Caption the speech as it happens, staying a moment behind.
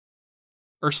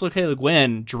Ursula K. Le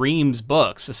Guin dreams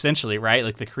books, essentially, right?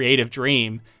 Like the creative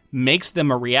dream makes them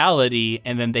a reality,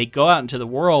 and then they go out into the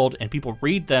world and people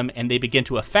read them and they begin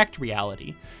to affect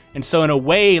reality. And so in a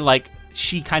way, like,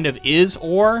 she kind of is,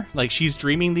 or like she's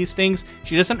dreaming these things.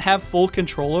 She doesn't have full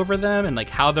control over them and like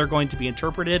how they're going to be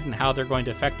interpreted and how they're going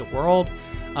to affect the world.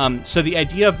 So the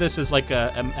idea of this is like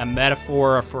a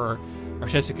metaphor for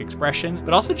artistic expression,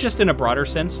 but also just in a broader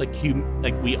sense, like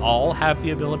we all have the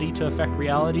ability to affect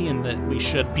reality, and that we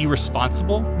should be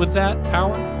responsible with that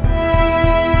power.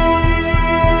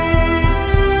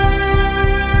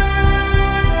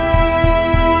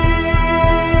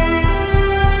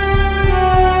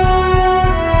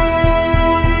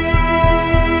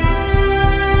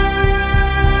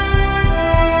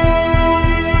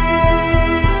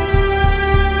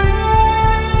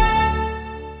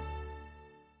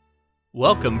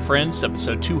 Welcome, friends, to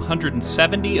episode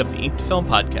 270 of the Ink to Film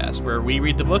podcast, where we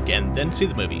read the book and then see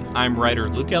the movie. I'm writer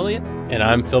Luke Elliott. And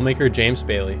I'm filmmaker James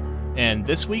Bailey. And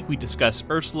this week we discuss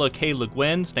Ursula K. Le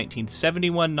Guin's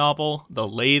 1971 novel, The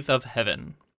Lathe of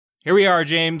Heaven. Here we are,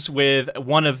 James, with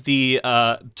one of the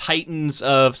titans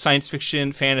of science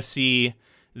fiction fantasy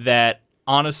that,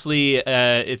 honestly,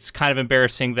 it's kind of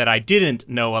embarrassing that I didn't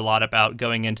know a lot about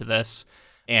going into this.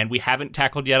 And we haven't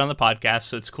tackled yet on the podcast,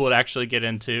 so it's cool to actually get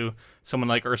into someone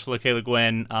like Ursula K. Le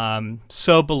Guin,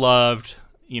 so beloved,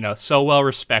 so well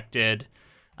respected,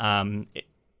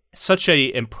 such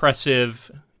a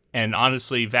impressive and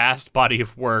honestly vast body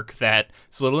of work that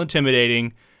it's a little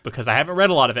intimidating because I haven't read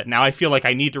a lot of it. Now I feel like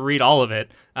I need to read all of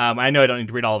it. I know I don't need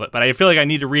to read all of it, but I feel like I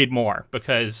need to read more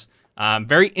because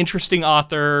very interesting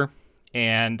author,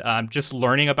 and just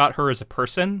learning about her as a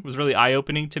person was really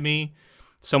eye-opening to me.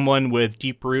 Someone with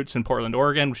deep roots in Portland,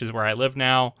 Oregon, which is where I live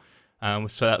now.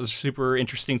 So that was super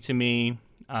interesting to me.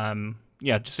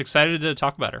 Just excited to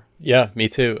talk about her. Yeah, me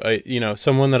too.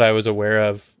 Someone that I was aware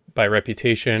of by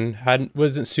reputation,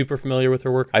 wasn't super familiar with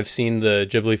her work. I've seen the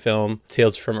Ghibli film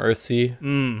Tales from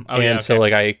Earthsea. So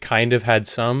I kind of had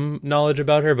some knowledge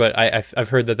about her, but I've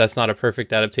heard that that's not a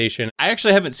perfect adaptation. I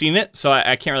actually haven't seen it, so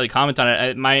I can't really comment on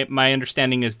it. My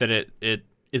understanding is that it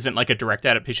isn't like a direct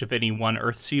adaptation of any one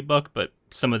Earthsea book, but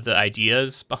some of the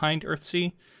ideas behind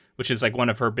Earthsea, which is like one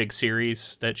of her big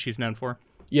series that she's known for.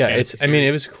 Yeah,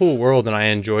 it was a cool world, and I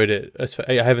enjoyed it.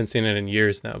 I haven't seen it in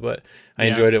years now, but I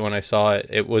enjoyed it when I saw it.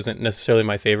 It wasn't necessarily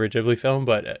my favorite Ghibli film,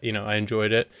 but I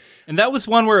enjoyed it. And that was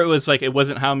one where it was like, it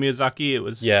wasn't Hayao Miyazaki, it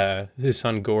was... Yeah, his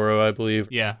son Goro, I believe.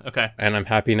 Yeah, okay. And I'm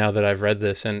happy now that I've read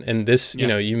this. And this,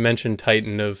 you mentioned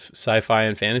Titan of sci-fi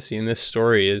and fantasy, and this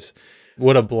story is...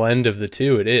 what a blend of the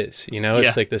two it is.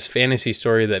 It's like this fantasy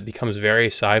story that becomes very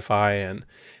sci-fi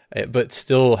but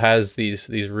still has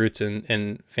these roots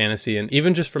in fantasy. And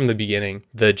even just from the beginning,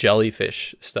 the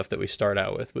jellyfish stuff that we start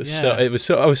out with I was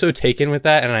so taken with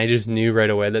that, and I just knew right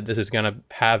away that this is going to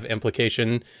have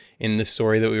implication in the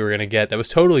story that we were going to get that was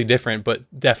totally different, but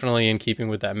definitely in keeping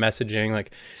with that messaging.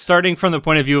 Like, starting from the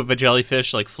point of view of a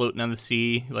jellyfish like floating on the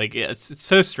sea, like it's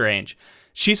so strange.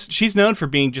 She's known for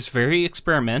being just very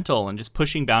experimental and just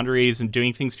pushing boundaries and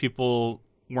doing things people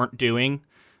weren't doing,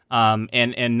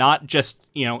 and not just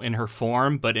in her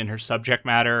form, but in her subject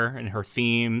matter and her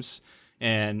themes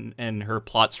and her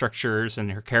plot structures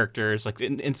and her characters. Like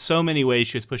in so many ways,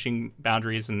 she was pushing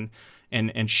boundaries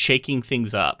and shaking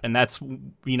things up, and that's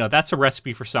a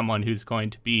recipe for someone who's going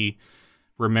to be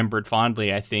remembered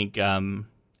fondly, I think.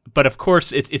 But of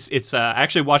course, it's. I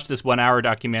actually watched this 1 hour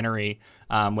documentary,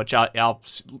 which I'll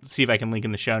see if I can link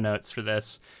in the show notes for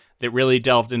this, that really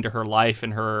delved into her life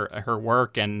and her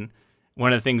work. And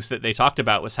one of the things that they talked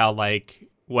about was how, like,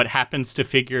 what happens to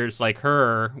figures like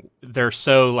her, they're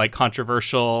so like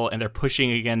controversial and they're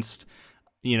pushing against,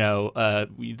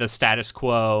 the status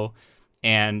quo,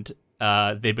 and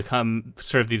they become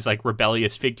sort of these like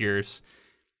rebellious figures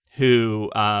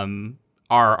who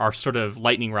are sort of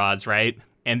lightning rods, right?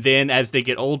 And then as they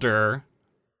get older,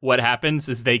 what happens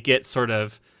is they get sort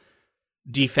of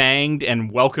defanged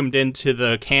and welcomed into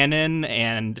the canon,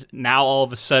 and now all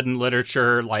of a sudden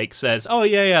literature like says, oh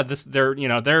yeah,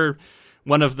 they're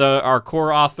one of our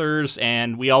core authors,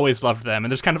 and we always loved them.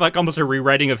 And there's kind of like almost a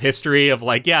rewriting of history of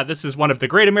like, yeah, this is one of the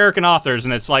great American authors,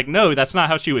 and it's like, no, that's not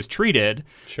how she was treated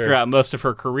throughout most of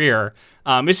her career.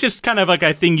 It's just kind of like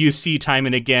a thing you see time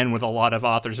and again with a lot of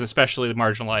authors, especially the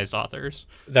marginalized authors.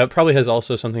 That probably has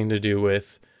also something to do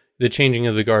with the changing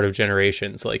of the guard of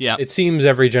generations. Like, yeah. It seems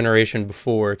every generation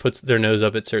before puts their nose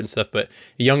up at certain stuff, but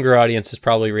a younger audience is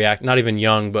probably not even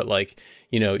young, but like,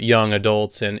 young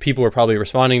adults, and people are probably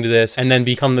responding to this and then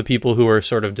become the people who are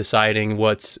sort of deciding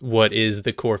what is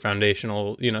the core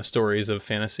foundational, stories of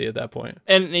fantasy at that point.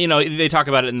 And, they talk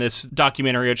about it in this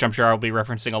documentary, which I'm sure I'll be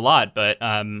referencing a lot, but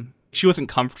she wasn't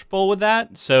comfortable with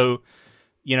that. So,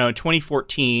 in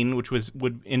 2014, which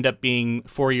would end up being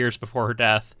 4 years before her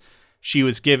death, she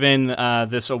was given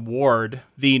this award,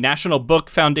 the National Book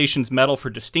Foundation's Medal for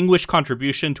Distinguished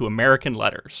Contribution to American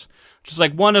Letters, which is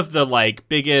like one of the like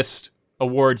biggest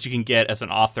awards you can get as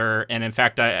an author. And in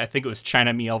fact, I think it was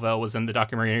China Mielville was in the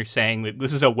documentary saying that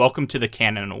this is a welcome to the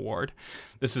canon award.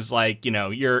 This is like,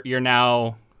 you're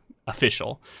now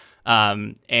official.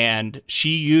 And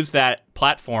she used that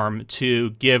platform to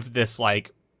give this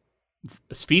like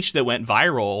speech that went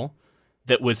viral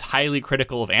that was highly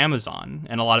critical of Amazon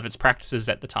and a lot of its practices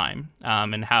at the time,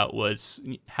 and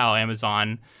how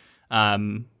Amazon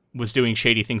was doing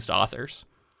shady things to authors.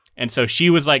 And so she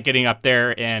was like getting up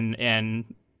there and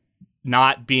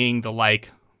not being the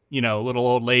like, little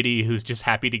old lady who's just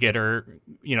happy to get her,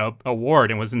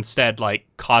 award, and was instead like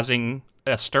causing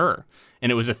a stir.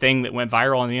 And it was a thing that went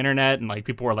viral on the internet, and like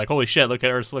people were like, holy shit, look at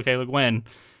Ursula K. Le Guin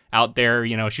out there.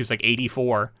 She was like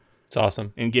 84. It's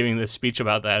awesome. And giving this speech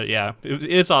about that. Yeah,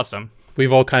 it's awesome.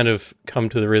 We've all kind of come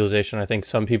to the realization, I think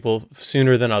some people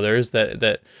sooner than others,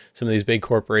 that some of these big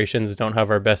corporations don't have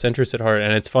our best interests at heart.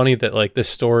 And it's funny that like this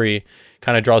story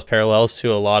kind of draws parallels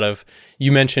to a lot of,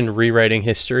 you mentioned rewriting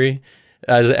history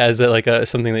as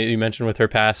something that you mentioned with her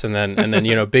past, and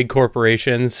then big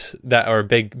corporations that are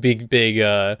big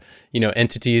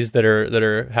entities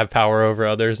that have power over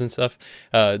others and stuff.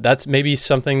 That's maybe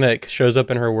something that shows up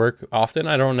in her work often.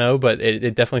 I don't know, but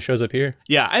it definitely shows up here.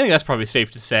 Yeah, I think that's probably safe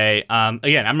to say.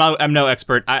 Again, I'm no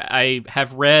expert. I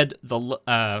have read not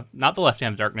The Left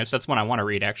Hand of Darkness. That's one I want to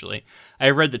read actually.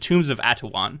 I read The Tombs of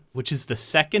Atuan, which is the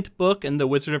second book in the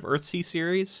Wizard of Earthsea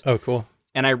series. Oh, cool.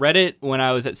 And I read it when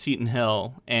I was at Seton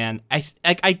Hill, and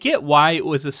I get why it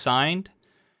was assigned,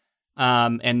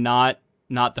 and not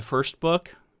the first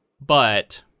book,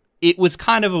 but it was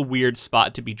kind of a weird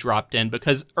spot to be dropped in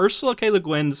because Ursula K. Le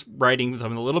Guin's writing,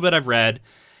 from the little bit I've read,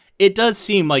 it does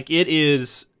seem like it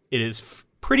is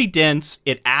pretty dense.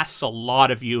 It asks a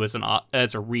lot of you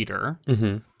as a reader.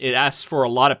 Mm-hmm. It asks for a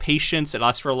lot of patience. It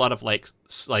asks for a lot of like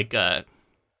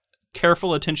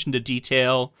careful attention to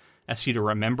detail. Asks you to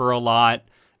remember a lot,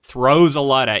 throws a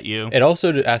lot at you. It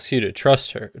also asks you to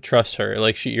trust her.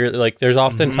 Like you're like, there's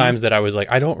often times that I was like,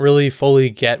 I don't really fully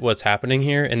get what's happening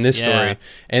here in this story,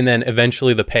 and then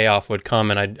eventually the payoff would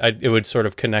come, and it would sort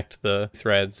of connect the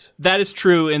threads. That is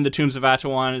true in the Tombs of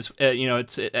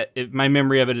Atuan. My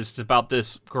memory of it is about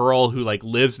this girl who like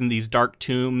lives in these dark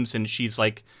tombs, and she's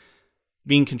like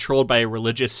being controlled by a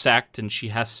religious sect, and she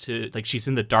has to, like, she's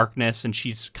in the darkness, and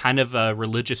she's kind of a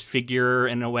religious figure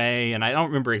in a way, and I don't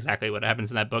remember exactly what happens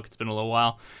in that book. It's been a little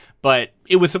while, but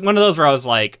it was one of those where I was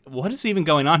like, what is even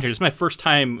going on here? This is my first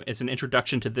time as an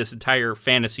introduction to this entire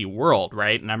fantasy world,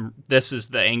 right? And this is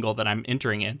the angle that I'm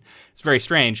entering in. It's very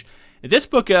strange. This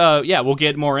book, we'll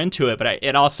get more into it, but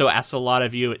it also asks a lot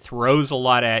of you. It throws a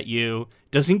lot at you.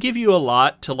 Doesn't give you a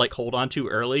lot to like hold on to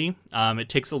early. It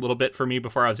takes a little bit for me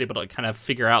before I was able to kind of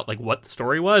figure out like what the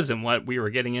story was and what we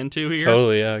were getting into here.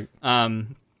 Totally, yeah.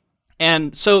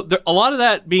 And so a lot of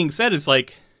that being said is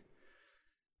like,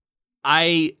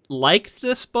 I liked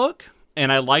this book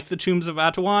and I liked The Tombs of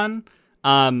Atuan,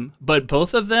 but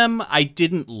both of them I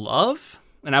didn't love.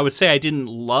 And I would say I didn't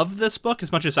love this book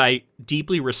as much as I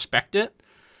deeply respect it.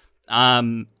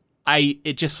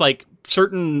 It just like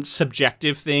certain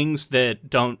subjective things that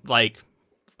don't like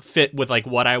fit with like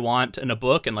what I want in a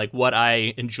book and like what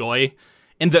I enjoy.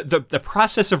 And the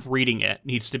process of reading it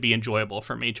needs to be enjoyable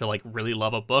for me to like really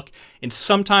love a book. And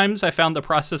sometimes I found the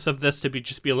process of this to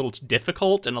be a little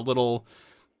difficult and a little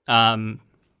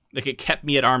like it kept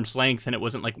me at arm's length and it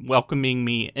wasn't like welcoming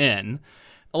me in.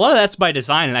 A lot of that's by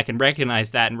design, and I can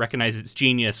recognize that and recognize its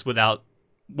genius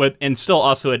and still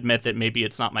also admit that maybe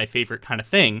it's not my favorite kind of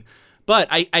thing. But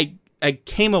I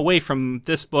came away from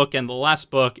this book and the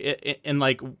last book and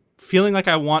like feeling like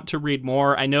I want to read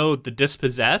more. I know The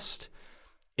Dispossessed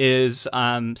is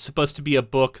supposed to be a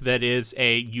book that is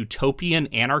a utopian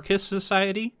anarchist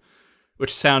society,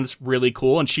 which sounds really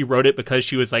cool. And she wrote it because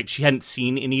she was like, she hadn't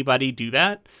seen anybody do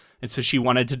that. And so she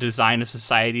wanted to design a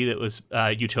society that was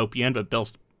utopian, but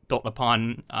built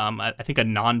upon, I think, a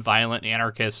nonviolent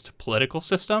anarchist political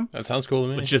system. That sounds cool to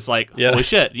me. Which is like, holy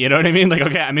shit, you know what I mean? Like,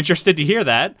 okay, I'm interested to hear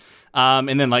that.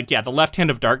 And then, like, The Left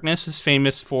Hand of Darkness is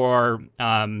famous for,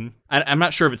 I'm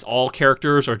not sure if it's all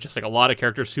characters or just like a lot of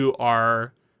characters who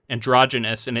are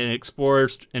androgynous, and it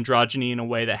explores androgyny in a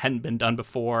way that hadn't been done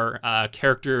before.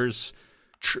 Characters,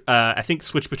 I think,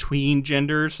 switch between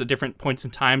genders at different points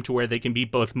in time to where they can be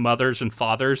both mothers and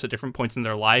fathers at different points in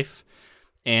their life.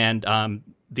 And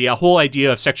the whole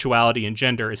idea of sexuality and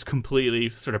gender is completely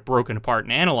sort of broken apart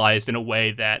and analyzed in a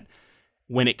way that,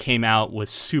 when it came out,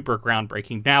 was super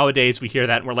groundbreaking. Nowadays, we hear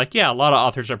that and we're like, yeah, a lot of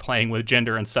authors are playing with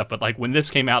gender and stuff, but like when this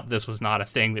came out, this was not a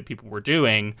thing that people were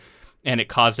doing, and it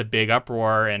caused a big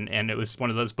uproar, and it was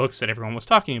one of those books that everyone was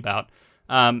talking about.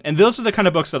 And those are the kind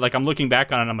of books that, like, I'm looking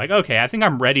back on and I'm like, okay, I think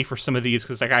I'm ready for some of these,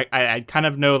 because like I kind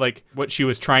of know like what she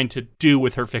was trying to do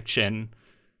with her fiction,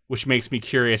 which makes me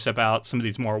curious about some of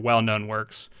these more well-known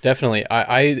works. Definitely.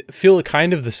 I feel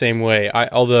kind of the same way.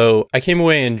 Although I came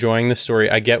away enjoying the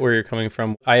story, I get where you're coming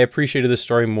from. I appreciated the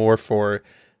story more for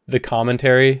the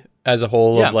commentary as a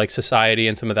whole of like society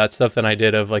and some of that stuff than I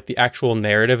did of like the actual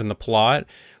narrative and the plot.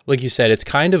 Like you said, it's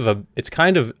kind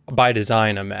of by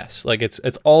design a mess. Like it's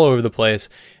all over the place.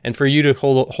 And for you to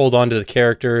hold on to the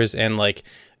characters, and like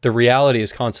the reality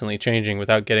is constantly changing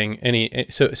without getting any,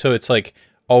 so it's like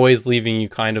always leaving you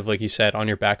kind of, like you said, on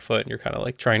your back foot, and you're kind of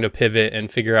like trying to pivot and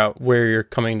figure out where you're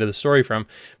coming to the story from.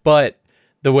 But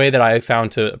the way that I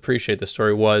found to appreciate the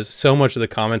story was so much of the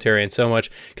commentary, and so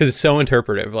much, because it's so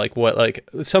interpretive, like what, like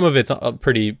some of it's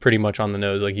pretty much on the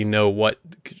nose, like, you know, what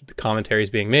the commentary is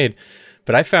being made.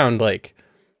 But I found like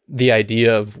the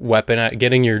idea of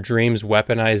getting your dreams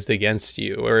weaponized against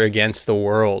you or against the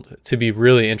world to be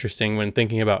really interesting when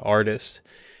thinking about artists,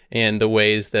 and the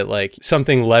ways that like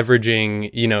something leveraging,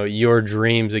 you know, your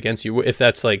dreams against you, if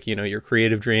that's like, you know, your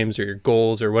creative dreams or your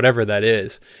goals or whatever that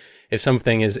is, if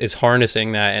something is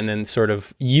harnessing that and then sort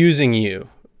of using you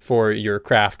for your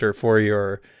craft or for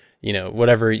your, you know,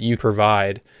 whatever you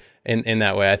provide in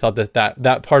that way. I thought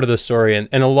that part of the story and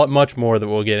a lot much more that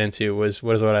we'll get into was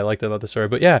what I liked about the story.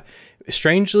 But yeah,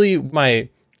 strangely, my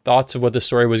thoughts of what the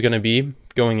story was going to be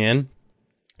going in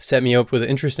set me up with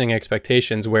interesting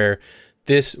expectations, where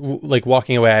this, like,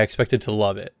 walking away, I expected to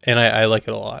love it, and I like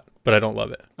it a lot, but I don't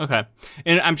love it. Okay.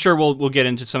 And I'm sure we'll get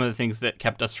into some of the things that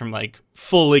kept us from like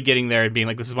fully getting there and being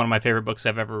like, this is one of my favorite books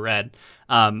I've ever read.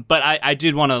 But I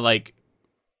did want to, like,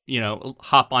 you know,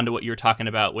 hop onto what you were talking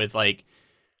about with, like,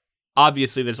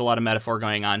 obviously there's a lot of metaphor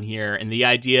going on here, and the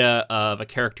idea of a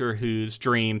character whose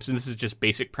dreams, and this is just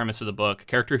basic premise of the book, a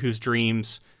character whose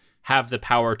dreams have the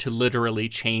power to literally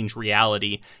change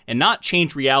reality, and not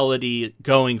change reality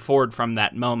going forward from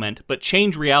that moment, but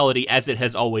change reality as it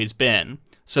has always been,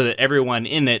 so that everyone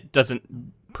in it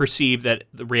doesn't perceive that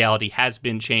the reality has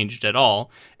been changed at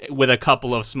all, with a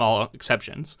couple of small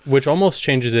exceptions. Which almost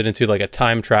changes it into like a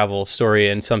time travel story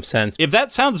in some sense. If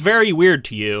that sounds very weird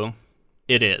to you,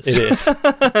 it is. It is.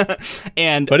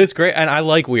 But it's great, and I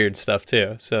like weird stuff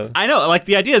too. So I know, like,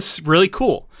 the idea is really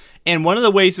cool. And one of the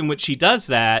ways in which she does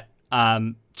that,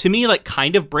 to me, like,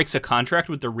 kind of breaks a contract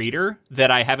with the reader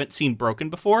that I haven't seen broken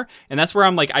before. And that's where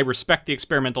I'm like, I respect the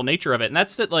experimental nature of it. And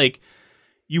that's that, like,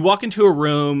 you walk into a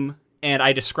room and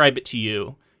I describe it to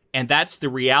you, and that's the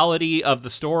reality of the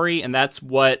story. And that's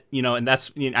what, you know, and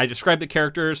that's, you know, I describe the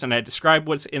characters and I describe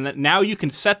what's in it. Now you can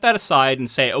set that aside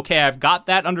and say, okay, I've got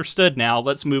that understood now.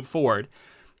 Let's move forward.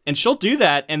 And she'll do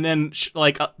that. And then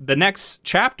the next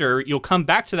chapter, you'll come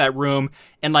back to that room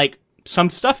and like some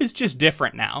stuff is just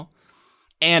different now.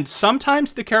 And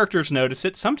sometimes the characters notice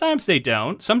it, sometimes they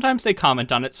don't, sometimes they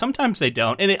comment on it, sometimes they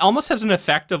don't. And it almost has an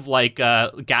effect of like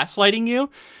gaslighting you,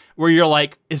 where you're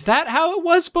like, is that how it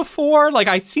was before? Like,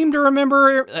 I seem to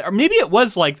remember, or maybe it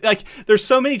was like there's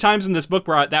so many times in this book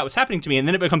where that was happening to me, and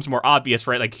then it becomes more obvious,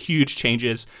 right? Like huge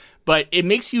changes, but it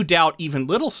makes you doubt even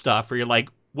little stuff where you're like,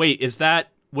 wait, was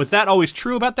that always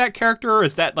true about that character? Or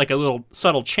is that like a little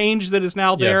subtle change that is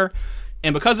now there? Yeah.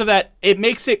 And because of that, it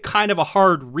makes it kind of a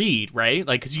hard read, right?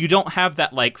 Like, because you don't have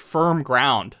that like firm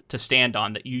ground to stand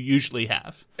on that you usually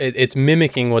have. It's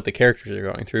mimicking what the characters are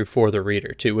going through for the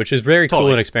reader too, which is very cool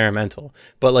and experimental.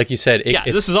 But like you said,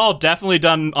 this is all definitely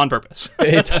done on purpose.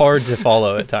 It's hard to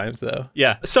follow at times, though.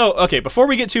 Yeah. So, okay, before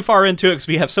we get too far into it, because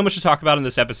we have so much to talk about in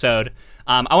this episode,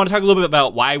 I want to talk a little bit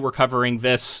about why we're covering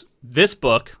this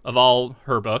book of all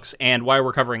her books and why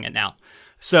we're covering it now.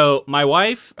 So my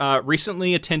wife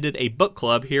recently attended a book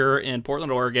club here in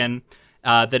Portland, Oregon,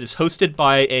 that is hosted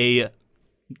by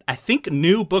I think,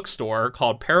 new bookstore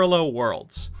called Parallel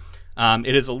Worlds.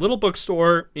 It is a little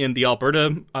bookstore in the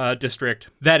Alberta district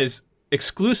that is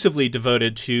exclusively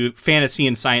devoted to fantasy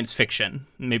and science fiction,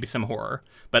 maybe some horror,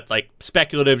 but like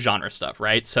speculative genre stuff,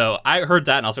 right? So I heard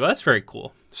that and I was like, well, that's very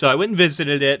cool. So I went and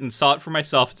visited it and saw it for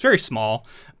myself. It's very small,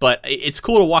 but it's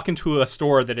cool to walk into a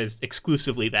store that is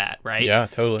exclusively that, right? Yeah,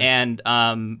 totally. And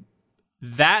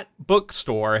that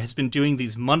bookstore has been doing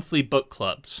these monthly book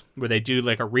clubs where they do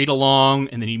like a read along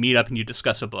and then you meet up and you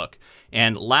discuss a book.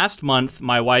 And last month,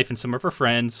 my wife and some of her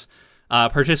friends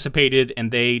participated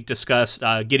and they discussed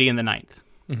Gideon the Ninth,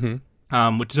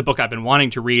 which is a book I've been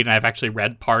wanting to read and I've actually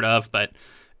read part of, but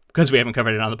because we haven't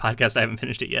covered it on the podcast, I haven't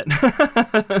finished it yet.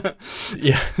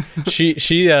 Yeah,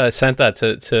 she sent that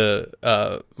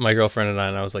to my girlfriend and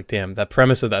I was like, damn, that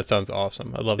premise of that sounds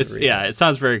awesome. I'd love to read it. Yeah, it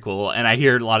sounds very cool, and I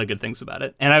hear a lot of good things about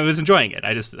it, and I was enjoying it.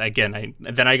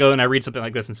 Then I go and I read something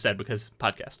like this instead because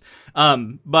podcast.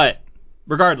 But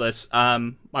regardless,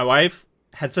 my wife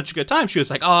had such a good time. She was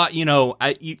like,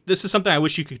 this is something I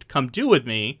wish you could come do with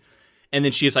me. And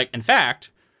then she was like, in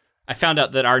fact, I found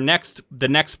out that the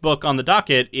next book on the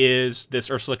docket is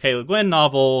this Ursula K. Le Guin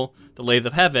novel, The Lathe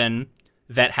of Heaven,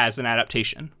 that has an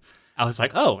adaptation. I was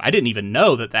like, oh, I didn't even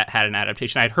know that had an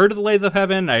adaptation. I'd heard of The Lathe of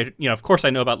Heaven. Of course I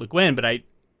know about Le Guin, but I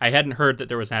hadn't heard that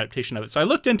there was an adaptation of it. So I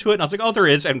looked into it and I was like, oh, there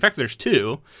is. And in fact, there's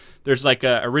two. There's like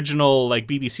a original like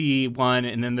BBC one,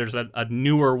 and then there's a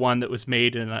newer one that was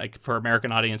made for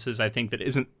American audiences, I think, that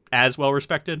isn't as well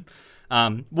respected.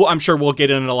 Well, I'm sure we'll get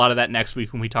into a lot of that next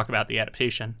week when we talk about the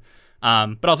adaptation. But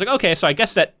I was like, okay, so I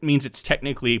guess that means it's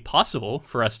technically possible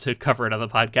for us to cover it on the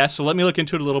podcast. So let me look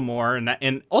into it a little more.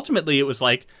 And ultimately, it was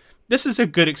like, this is a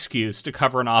good excuse to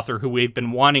cover an author who we've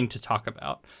been wanting to talk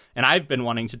about, and I've been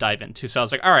wanting to dive into. So I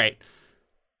was like, all right,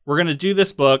 we're going to do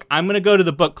this book. I'm going to go to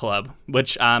the book club,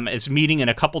 which is meeting in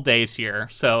a couple days here.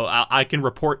 So I can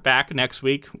report back next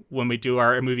week when we do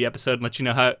our movie episode and let you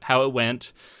know how it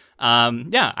went.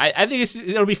 I think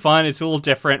it'll be fun. It's a little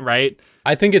different, right?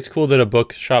 I think it's cool that a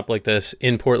bookshop like this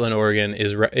in Portland, Oregon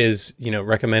is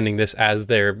recommending this as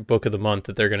their book of the month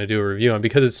that they're going to do a review on,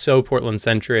 because it's so Portland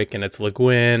centric and it's Le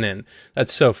Guin, and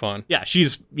that's so fun. Yeah,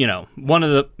 she's one of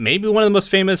the most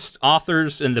famous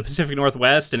authors in the Pacific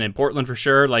Northwest and in Portland for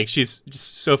sure. Like, she's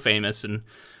just so famous, and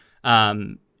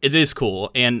it is cool.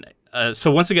 And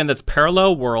so once again, that's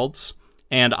Parallel Worlds.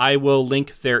 And I will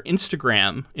link their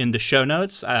Instagram in the show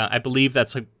notes. I believe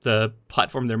that's the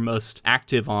platform they're most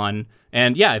active on.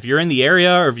 And yeah, if you're in the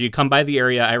area or if you come by the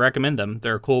area, I recommend them.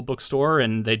 They're a cool bookstore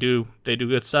and they do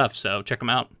good stuff. So check them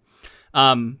out.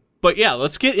 But yeah,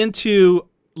 let's get into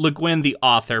Le Guin, the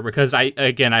author, because I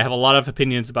have a lot of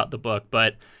opinions about the book,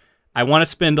 but I want to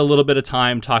spend a little bit of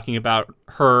time talking about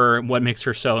her and what makes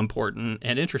her so important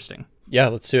and interesting. Yeah,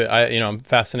 let's do it. I'm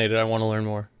fascinated. I want to learn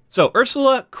more. So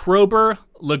Ursula Kroeber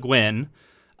Le Guin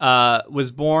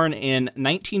was born in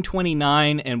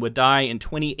 1929 and would die in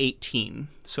 2018,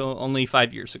 so only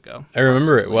 5 years ago. I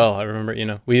remember it well. I remember,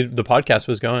 the podcast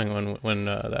was going when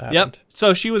that happened. Yep.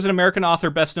 So she was an American author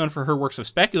best known for her works of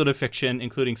speculative fiction,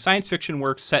 including science fiction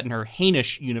works set in her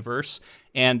Hainish universe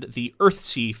and the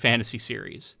Earthsea fantasy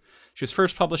series. She was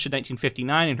first published in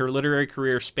 1959, and her literary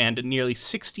career spanned nearly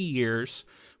 60 years,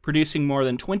 producing more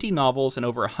than 20 novels and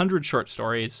over 100 short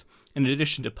stories, in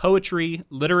addition to poetry,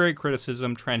 literary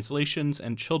criticism, translations,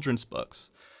 and children's books.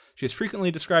 She is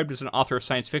frequently described as an author of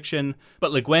science fiction,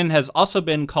 but Le Guin has also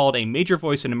been called a major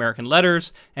voice in American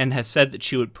letters and has said that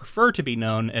she would prefer to be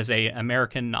known as an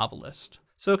American novelist.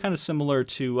 So kind of similar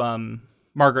to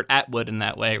Margaret Atwood in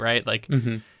that way, right? Like,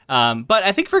 but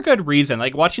I think for good reason.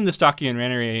 Like, watching this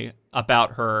documentary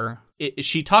about her,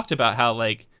 she talked about how,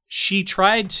 like, she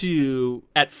tried to,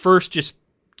 at first, just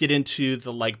get into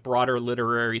the, like, broader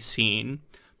literary scene,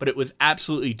 but it was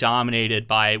absolutely dominated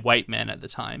by white men at the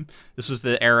time. This was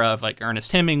the era of, like,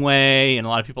 Ernest Hemingway, and a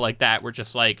lot of people like that were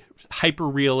just, like,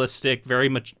 hyper-realistic, very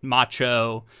much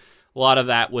macho. A lot of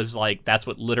that was, like, that's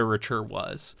what literature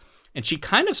was. And she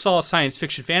kind of saw science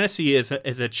fiction fantasy as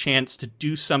a chance to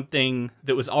do something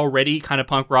that was already kind of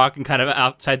punk rock and kind of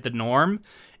outside the norm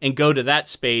and go to that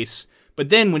space. But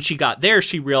then when she got there,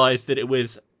 she realized that it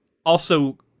was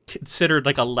also considered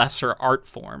like a lesser art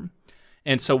form.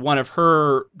 And so one of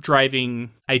her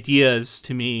driving ideas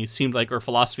to me seemed like, or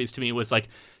philosophies to me, was like,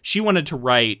 she wanted to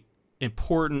write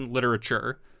important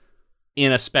literature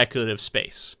in a speculative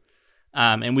space.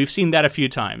 And we've seen that a few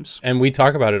times. And we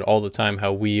talk about it all the time,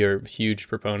 how we are huge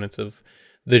proponents of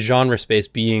the genre space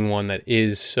being one that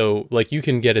is so, like, you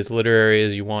can get as literary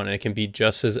as you want, and it can be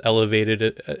just as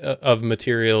elevated of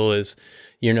material as,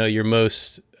 your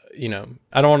most, I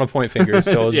don't want to point fingers,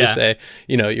 so I'll just say,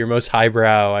 your most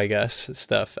highbrow, I guess,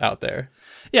 stuff out there.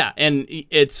 Yeah, and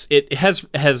it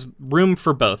has room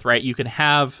for both, right? You can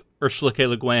have Ursula K.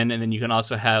 Le Guin, and then you can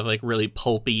also have, like, really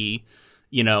pulpy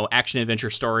action adventure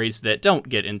stories that don't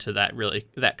get into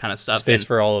that kind of stuff. Space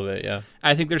for all of it, yeah.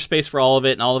 I think there's space for all of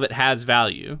it, and all of it has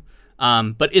value.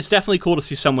 But it's definitely cool to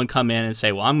see someone come in and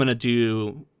say, well, I'm going to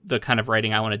do the kind of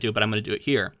writing I want to do, but I'm going to do it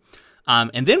here.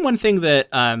 And then one thing that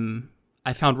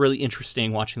I found really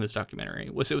interesting watching this documentary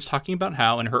was it was talking about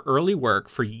how in her early work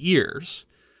for years,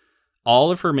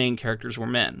 all of her main characters were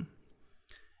men.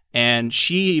 And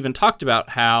she even talked about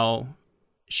how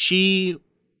she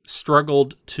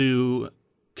struggled to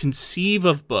conceive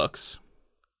of books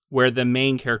where the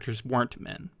main characters weren't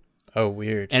men. Oh,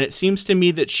 weird. And it seems to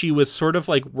me that she was sort of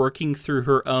like working through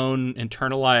her own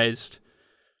internalized,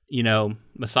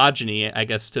 misogyny, I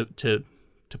guess, to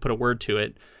put a word to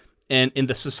it, and in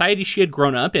the society she had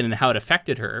grown up in and how it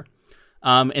affected her.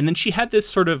 And then she had this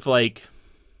sort of like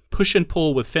push and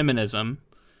pull with feminism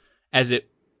as it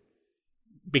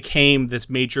became this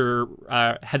major,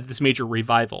 had this major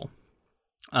revival.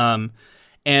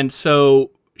 And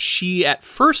so she at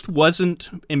first wasn't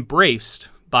embraced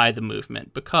by the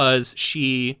movement because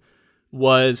she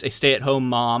was a stay-at-home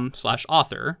mom /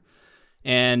 author,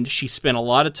 and she spent a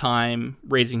lot of time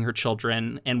raising her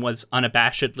children and was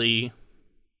unabashedly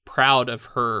proud of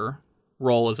her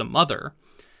role as a mother.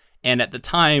 And at the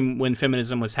time when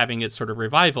feminism was having its sort of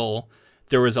revival,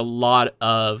 there was a lot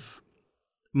of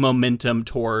momentum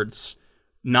towards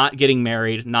not getting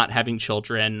married, not having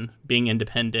children, being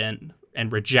independent,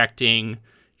 and rejecting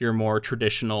your more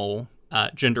traditional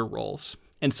gender roles.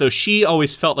 And so she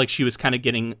always felt like she was kind of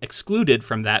getting excluded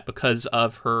from that because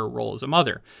of her role as a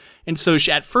mother. And so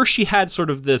at first she had sort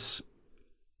of this,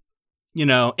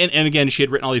 and again, she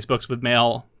had written all these books with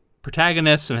male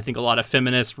protagonists, and I think a lot of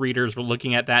feminist readers were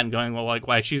looking at that and going, well, like,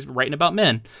 why she's writing about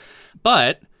men?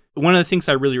 But one of the things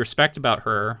I really respect about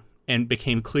her and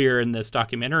became clear in this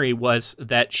documentary was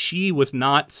that she was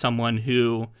not someone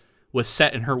who was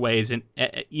set in her ways,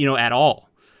 at all.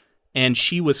 And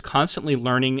she was constantly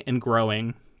learning and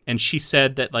growing. And she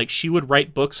said that like she would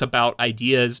write books about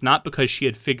ideas, not because she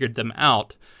had figured them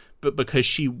out, but because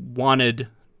she wanted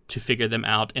to figure them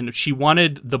out. And she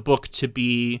wanted the book to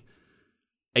be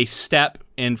a step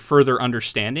in further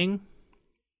understanding.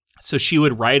 So she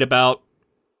would write about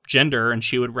gender, and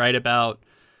she would write about,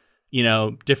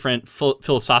 different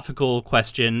philosophical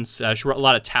questions. She wrote a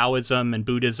lot of Taoism and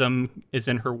Buddhism is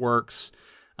in her works,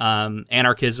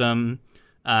 anarchism,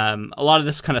 a lot of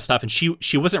this kind of stuff. And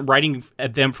she wasn't writing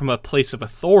at them from a place of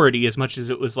authority as much as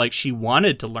it was like she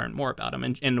wanted to learn more about them.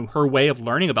 And her way of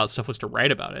learning about stuff was to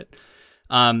write about it.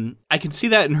 I can see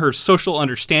that in her social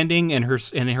understanding and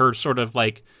her sort of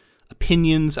like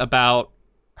opinions about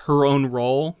her own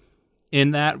role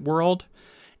in that world.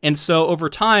 And so over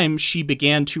time, she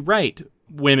began to write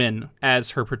women as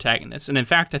her protagonists. And in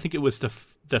fact, I think it was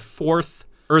the fourth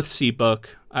Earthsea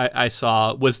book I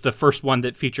saw was the first one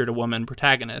that featured a woman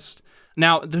protagonist.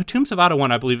 Now, the Tombs of Ada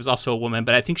one, I believe, is also a woman,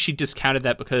 but I think she discounted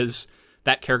that because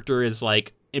that character is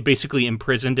like basically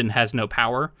imprisoned and has no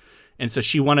power. And so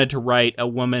she wanted to write a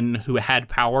woman who had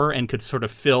power and could sort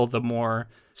of fill the more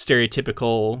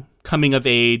stereotypical coming of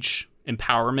age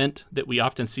empowerment that we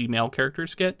often see male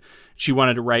characters get. She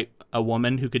wanted to write a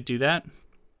woman who could do that.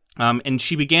 And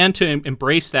she began to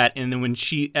embrace that. And then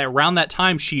around that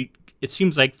time, it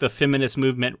seems like the feminist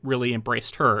movement really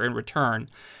embraced her in return.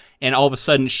 And all of a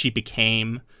sudden she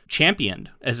became championed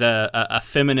as a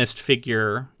feminist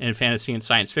figure in fantasy and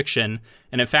science fiction.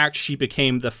 And in fact, she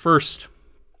became the first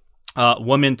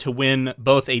woman to win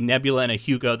both a Nebula and a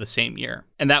Hugo the same year.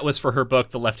 And that was for her book,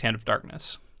 The Left Hand of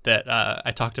Darkness, that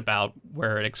I talked about,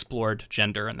 where it explored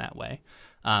gender in that way.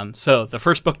 So the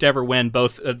first book to ever win,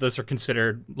 both of those are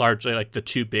considered largely like the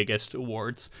two biggest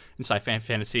awards in sci-fi and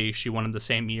fantasy. She won them the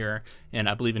same year, and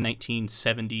I believe in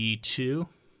 1972,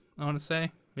 I want to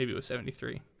say. Maybe it was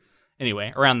 73.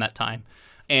 Anyway, around that time.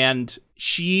 And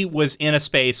she was in a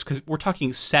space, because we're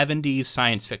talking 70s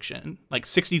science fiction, like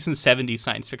 60s and 70s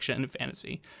science fiction and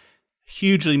fantasy,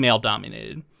 hugely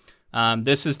male-dominated.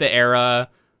 This is the era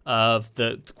of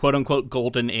the quote-unquote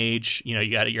golden age.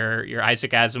 You got your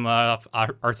Isaac Asimov,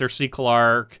 Arthur C.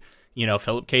 Clarke,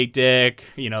 Philip K. Dick,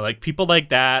 like people like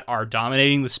that are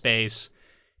dominating the space.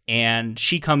 And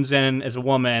she comes in as a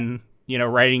woman,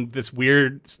 writing this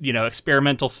weird,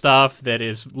 experimental stuff that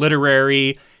is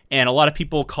literary. And a lot of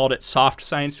people called it soft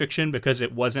science fiction because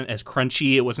it wasn't as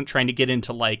crunchy. It wasn't trying to get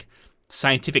into like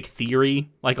scientific theory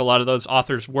like a lot of those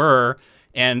authors were.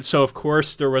 And so, of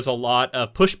course, there was a lot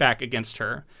of pushback against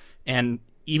her. And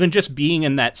even just being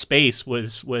in that space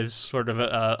was sort of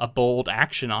a bold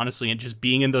action, honestly, and just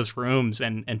being in those rooms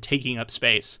and taking up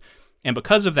space. And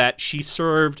because of that, she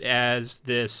served as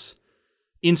this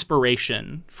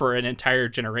inspiration for an entire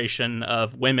generation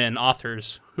of women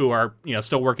authors who are,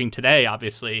 still working today,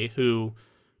 obviously, who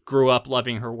grew up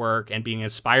loving her work and being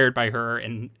inspired by her,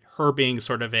 and her being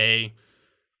sort of a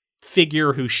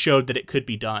figure who showed that it could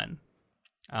be done.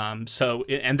 So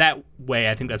in that way,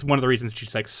 I think that's one of the reasons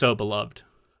she's like so beloved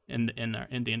in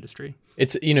the industry.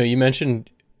 It's, you mentioned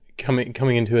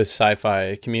coming into a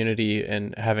sci-fi community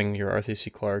and having your Arthur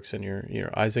C. Clarke's and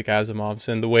your Isaac Asimov's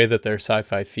and the way that their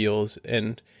sci-fi feels,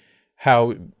 and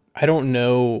how I don't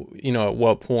know, at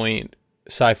what point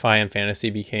sci-fi and fantasy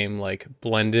became like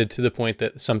blended to the point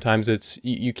that sometimes it's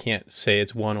you can't say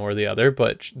it's one or the other,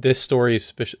 but this story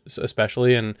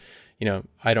especially, and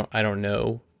I don't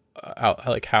know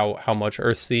how much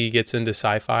Earthsea gets into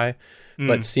sci-fi,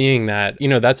 but seeing that,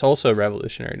 that's also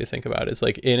revolutionary to think about. It's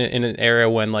like in an era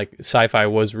when like sci-fi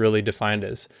was really defined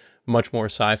as much more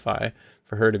sci-fi,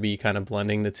 for her to be kind of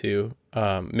blending the two.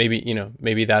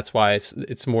 Maybe that's why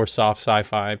it's more soft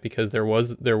sci-fi, because there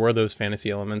were those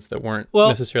fantasy elements that weren't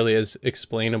necessarily as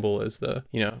explainable as the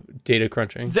data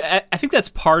crunching. I think that's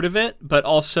part of it, but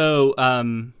also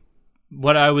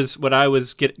what I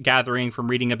was gathering from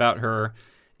reading about her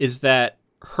is that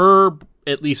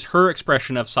at least her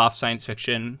expression of soft science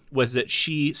fiction was that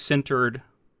she centered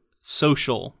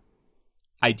social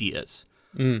ideas.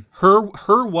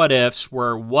 Her what ifs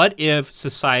were, what if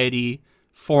society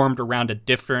formed around a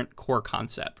different core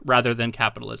concept rather than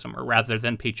capitalism, or rather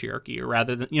than patriarchy, or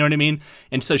rather than, you know what I mean?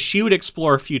 And so she would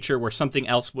explore a future where something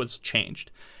else was changed.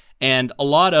 And a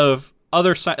lot of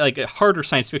other harder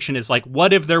science fiction is like,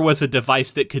 what if there was a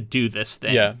device that could do this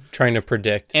thing? Yeah, trying to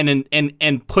predict.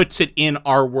 And puts it in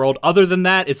our world. Other than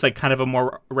that, it's like kind of a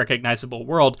more recognizable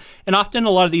world. And often a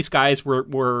lot of these guys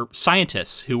were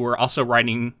scientists who were also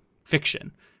writing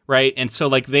fiction, right? And so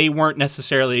like they weren't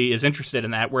necessarily as interested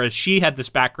in that, whereas she had this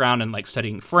background in like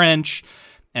studying French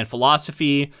and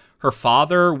philosophy. Her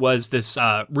father was this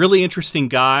really interesting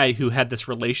guy who had this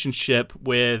relationship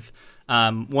with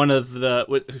one of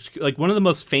the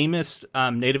most famous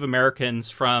Native Americans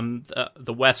from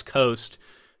the West Coast,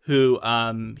 who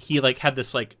he like had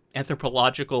this like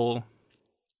anthropological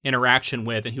interaction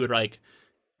with, and he would like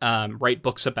write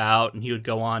books about, and he would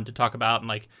go on to talk about, and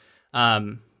like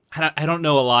I don't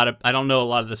know a lot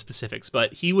of the specifics,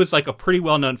 but he was like a pretty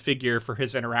well-known figure for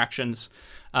his interactions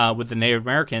with the Native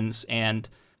Americans, and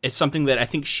it's something that I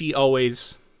think she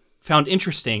always found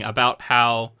interesting about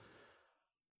how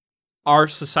our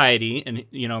society, and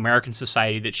American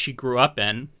society that she grew up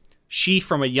in, she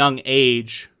from a young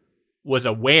age was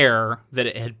aware that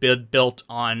it had been built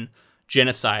on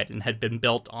genocide and had been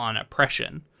built on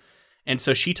oppression. And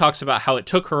so she talks about how it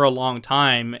took her a long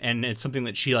time, and it's something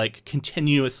that she like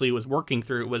continuously was working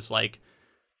through. It was like,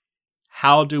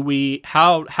 how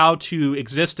to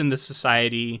exist in this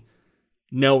society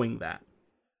knowing that,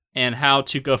 and how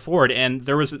to go forward. And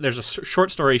there's a short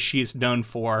story she's known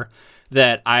for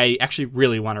that I actually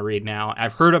really want to read now.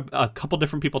 I've heard a couple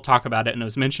different people talk about it, and it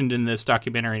was mentioned in this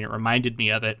documentary, and it reminded me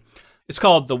of it. It's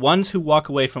called The Ones Who Walk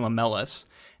Away from Amelis.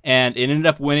 And it ended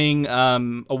up winning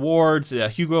awards, a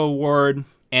Hugo Award,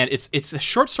 and it's a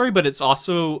short story, but it's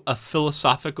also a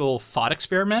philosophical thought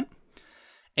experiment.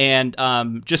 And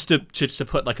just to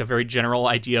put like a very general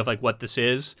idea of like what this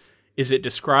is it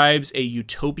describes a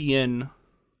utopian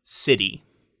city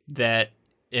that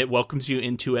it welcomes you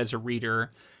into as a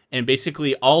reader, and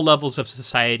basically all levels of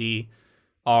society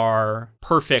are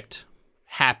perfect,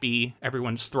 happy,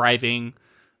 everyone's thriving.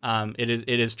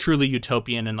 It is truly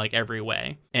utopian in like every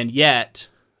way. And yet,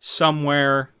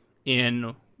 somewhere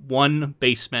in one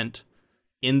basement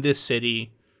in this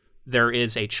city, there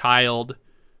is a child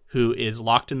who is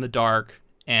locked in the dark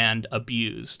and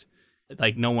abused.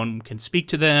 Like no one can speak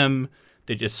to them.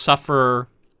 They just suffer.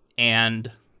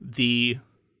 And the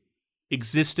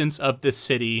existence of this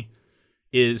city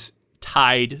is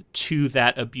tied to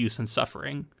that abuse and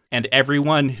suffering. And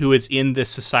everyone who is in this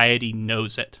society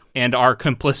knows it and are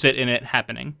complicit in it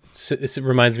happening. So it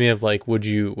reminds me of like, would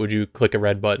you click a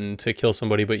red button to kill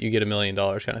somebody, but you get $1 million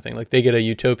kind of thing? Like they get a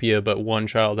utopia, but one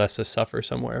child has to suffer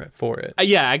somewhere for it.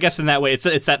 Yeah, I guess in that way,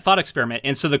 it's that thought experiment.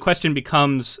 And so the question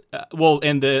becomes,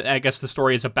 I guess the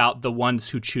story is about the ones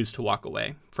who choose to walk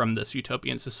away from this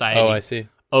utopian society. Oh, I see.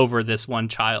 Over this one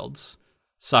child's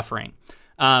suffering.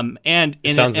 And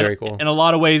it sounds very cool. In a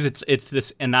lot of ways, it's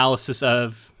this analysis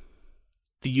of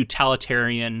the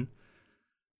utilitarian,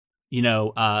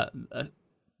 what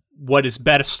is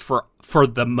best for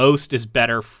the most is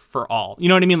better for all. You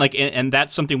know what I mean? Like, and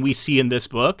that's something we see in this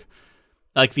book.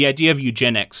 Like the idea of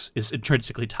eugenics is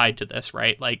intrinsically tied to this,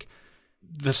 right? Like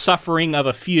the suffering of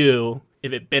a few,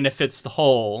 if it benefits the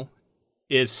whole,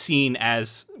 is seen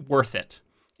as worth it.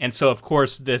 And so, of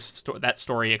course, that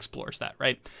story explores that,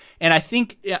 right? And I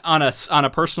think on a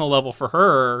personal level for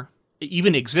her,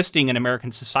 even existing in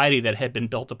American society that had been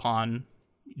built upon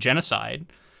genocide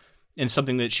and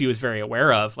something that she was very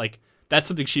aware of, like that's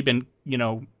something she'd been,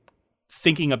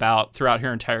 thinking about throughout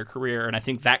her entire career. And I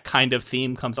think that kind of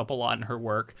theme comes up a lot in her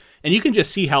work. And you can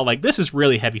just see how like this is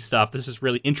really heavy stuff. This is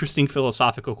really interesting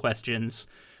philosophical questions.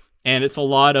 And it's a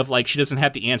lot of like she doesn't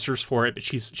have the answers for it, but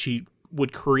she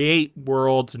would create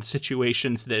worlds and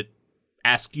situations that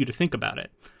ask you to think about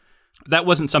it. That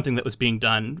wasn't something that was being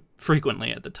done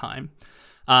frequently at the time.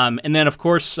 And then, of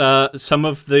course, some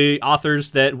of the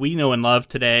authors that we know and love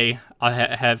today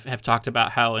have talked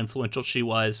about how influential she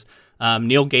was.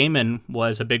 Neil Gaiman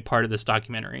was a big part of this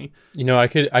documentary. I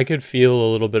could feel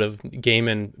a little bit of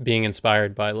Gaiman being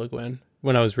inspired by Le Guin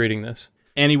when I was reading this.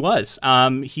 And he was.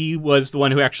 He was the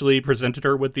one who actually presented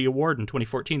her with the award in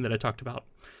 2014 that I talked about.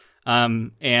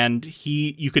 And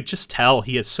you could just tell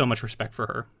he has so much respect for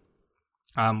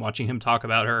her. Watching him talk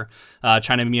about her,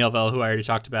 China Miéville, who I already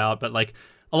talked about, but like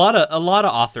a lot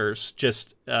of authors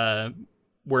just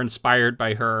were inspired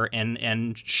by her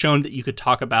and shown that you could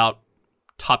talk about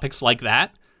topics like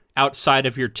that outside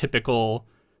of your typical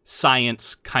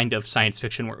science kind of science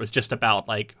fiction, where it was just about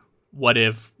like what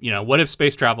if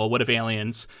space travel, what if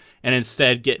aliens, and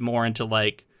instead get more into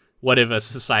like what if a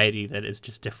society that is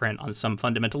just different on some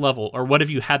fundamental level, or what if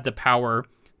you had the power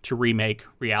to remake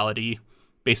reality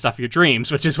based off your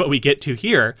dreams, which is what we get to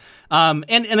here. And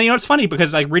it's funny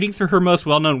because like reading through her most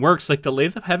well-known works, like the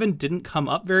Lathe of Heaven didn't come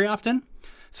up very often.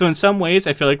 So in some ways,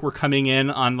 I feel like we're coming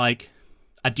in on like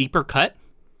a deeper cut,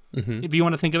 if you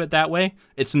want to think of it that way.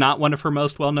 It's not one of her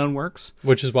most well-known works.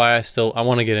 Which is why I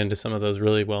want to get into some of those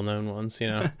really well-known ones,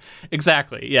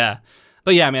 Exactly, yeah.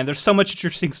 But yeah, man, there's so much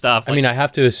interesting stuff. I mean, I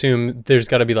have to assume there's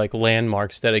got to be like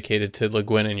landmarks dedicated to Le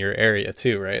Guin in your area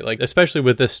too, right? Like, especially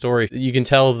with this story, you can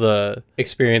tell the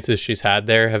experiences she's had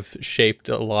there have shaped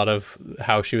a lot of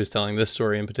how she was telling this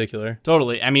story in particular.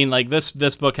 Totally. I mean, like this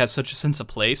book has such a sense of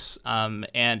place,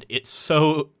 and it's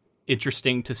so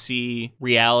interesting to see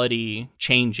reality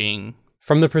changing.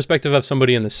 From the perspective of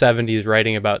somebody in the 70s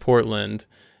writing about Portland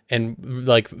and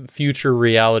like future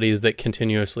realities that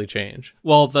continuously change.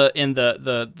 Well,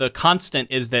 the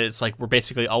constant is that it's like we're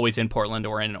basically always in Portland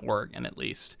or in Oregon at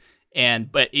least,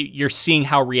 but you're seeing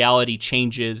how reality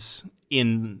changes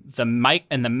in the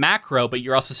macro, but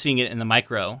you're also seeing it in the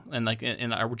micro and like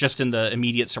just in the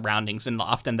immediate surroundings, and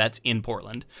often that's in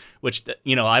Portland, which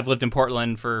I've lived in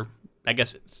Portland for I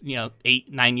guess it's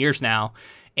 8-9 years now.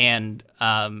 And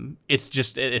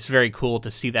it's very cool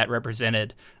to see that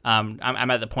represented. I'm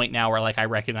at the point now where like I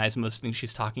recognize most things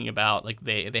she's talking about. Like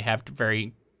they have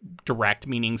very direct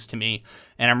meanings to me,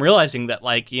 and I'm realizing that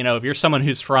like if you're someone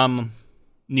who's from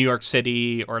New York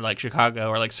City or like Chicago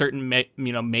or like certain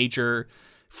major,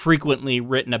 frequently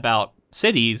written about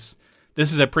cities,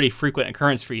 this is a pretty frequent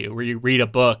occurrence for you, where you read a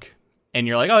book and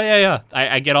you're like, oh, yeah,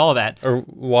 I get all of that. Or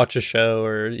watch a show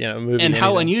or, a movie. And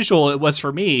how unusual it was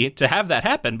for me to have that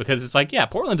happen, because it's like, yeah,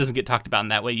 Portland doesn't get talked about in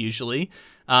that way usually.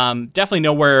 Definitely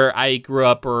nowhere I grew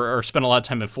up or spent a lot of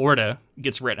time in Florida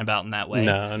gets written about in that way.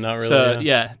 No, not really. So,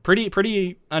 yeah,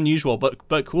 pretty unusual,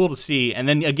 but cool to see. And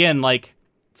then, again, like,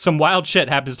 some wild shit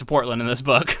happens to Portland in this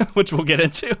book, which we'll get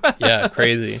into. Yeah,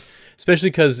 crazy. Especially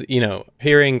because,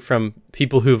 hearing from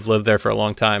people who've lived there for a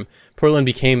long time, Portland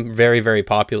became very, very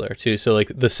popular too. So like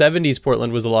the 70s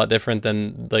Portland was a lot different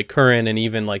than like current and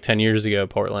even like 10 years ago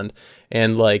Portland.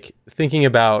 And like thinking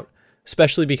about,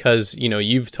 especially because,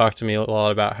 you've talked to me a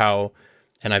lot about how,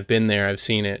 and I've been there, I've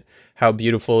seen it, how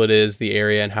beautiful it is, the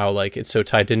area, and how like it's so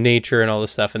tied to nature and all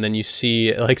this stuff. And then you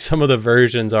see like some of the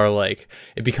versions are like,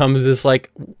 it becomes this like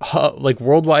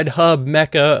worldwide hub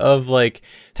mecca of like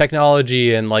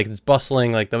technology, and like it's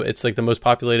bustling, like it's like the most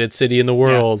populated city in the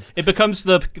world. Yeah. It becomes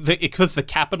the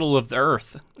capital of the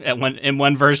earth in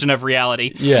one version of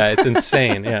reality. Yeah, it's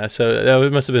insane. Yeah, so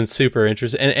that must have been super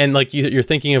interesting. And like you're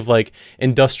thinking of like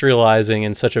industrializing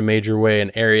in such a major way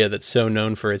an area that's so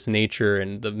known for its nature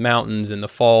and the mountains and the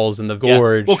falls and the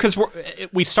gorge. Yeah. Well,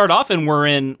 because we start off and we're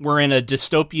in a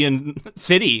dystopian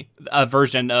city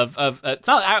version of it's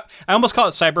not. I almost call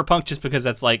it cyberpunk just because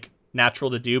that's like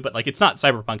natural to do, but like it's not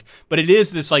cyberpunk, but it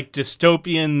is this like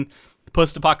dystopian,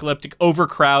 post-apocalyptic,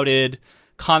 overcrowded,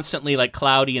 constantly like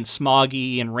cloudy and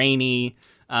smoggy and rainy.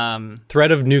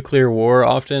 Threat of nuclear war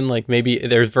often, like maybe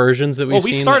there's versions that we've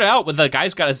seen. Well, we started out with the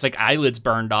guy's got his like eyelids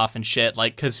burned off and shit,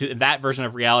 like because in that version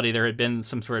of reality there had been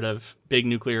some sort of big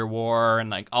nuclear war and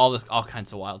like all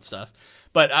kinds of wild stuff.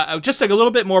 But just like a little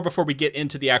bit more before we get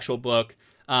into the actual book.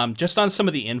 just on some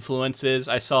of the influences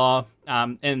I saw,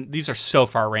 and these are so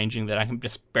far-ranging that I'm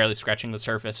just barely scratching the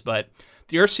surface, but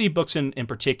the Earthsea books in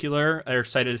particular are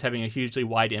cited as having a hugely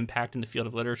wide impact in the field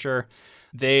of literature.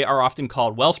 They are often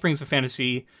called wellsprings of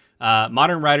fantasy.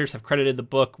 Modern writers have credited the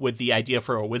book with the idea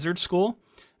for a wizard school,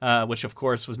 which of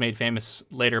course was made famous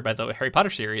later by the Harry Potter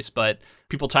series, but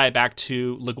people tie it back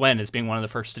to Le Guin as being one of the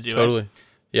first to do it. Totally.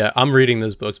 Yeah, I'm reading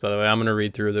those books, by the way. I'm going to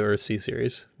read through the Earthsea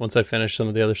series once I finish some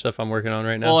of the other stuff I'm working on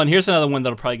right now. Well, and here's another one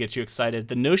that'll probably get you excited.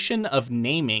 The notion of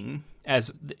naming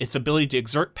as its ability to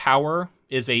exert power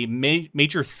is a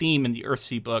major theme in the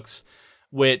Earthsea books,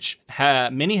 which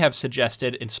many have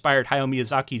suggested inspired Hayao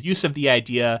Miyazaki's use of the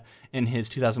idea in his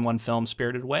 2001 film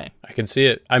Spirited Away. I can see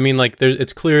it. I mean, like,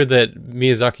 it's clear that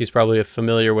Miyazaki's probably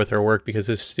familiar with her work because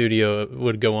his studio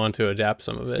would go on to adapt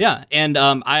some of it. Yeah, and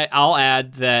I'll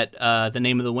add that The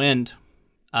Name of the Wind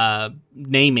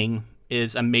naming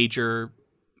is a major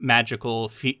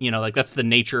magical, like that's the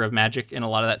nature of magic in a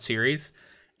lot of that series.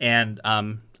 And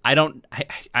I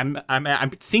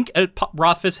think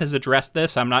Rothfuss has addressed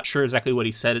this. I'm not sure exactly what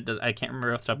he said. I can't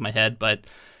remember off the top of my head, but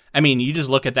I mean, you just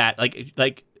look at that,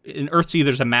 like in Earthsea,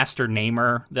 there's a master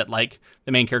namer that like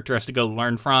the main character has to go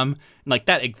learn from, and like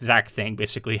that exact thing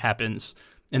basically happens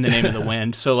in The Name of the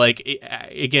Wind. So like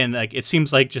again, like it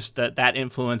seems like just that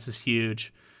influence is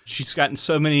huge. She's gotten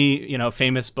so many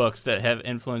famous books that have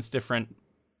influenced different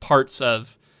parts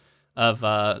of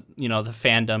the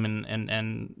fandom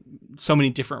and so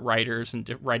many different writers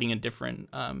and writing in different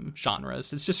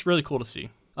genres. It's just really cool to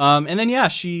see. And then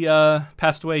she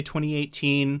passed away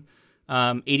 2018.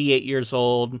 88 years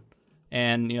old,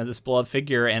 and this beloved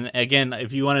figure. And again,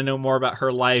 if you want to know more about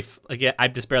her life, again,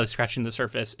 I'm just barely scratching the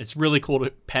surface. It's really cool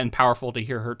and powerful to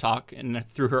hear her talk and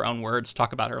through her own words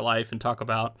talk about her life and talk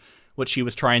about what she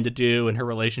was trying to do and her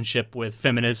relationship with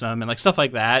feminism and like stuff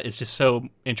like that. It's just so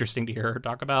interesting to hear her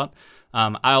talk about.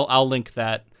 I'll link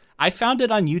that. I found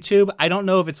it on YouTube. I don't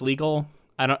know if it's legal.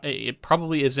 It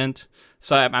probably isn't.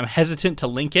 So I'm hesitant to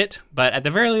link it, but at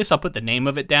the very least, I'll put the name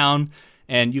of it down.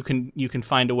 And you can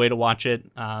find a way to watch it,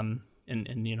 and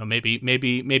maybe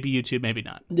YouTube, maybe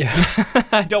not. Yeah,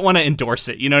 I don't want to endorse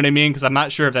it. You know what I mean? Because I'm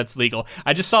not sure if that's legal.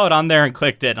 I just saw it on there and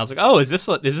clicked it, and I was like, oh, is this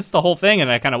the whole thing?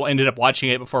 And I kind of ended up watching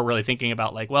it before really thinking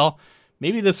about like, well,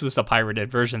 maybe this was a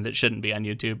pirated version that shouldn't be on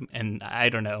YouTube, and I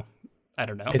don't know.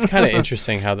 It's kind of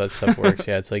interesting how that stuff works.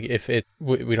 Yeah, it's like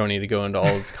we don't need to go into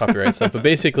all the copyright stuff, but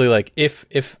basically, like if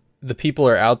the people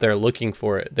are out there looking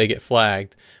for it, they get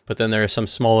flagged. But then there are some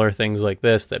smaller things like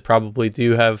this that probably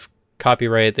do have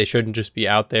copyright. They shouldn't just be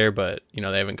out there, but they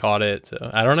haven't caught it. So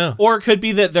I don't know. Or it could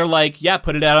be that they're like, yeah,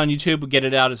 put it out on YouTube. We'll get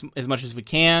it out as much as we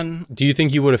can. Do you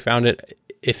think you would have found it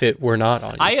if it were not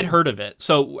on YouTube? I had heard of it.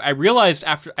 So I realized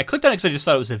after I clicked on it because I just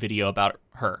thought it was a video about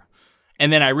her.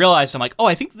 And then I realized, I'm like, oh,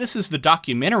 I think this is the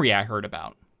documentary I heard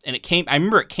about. And I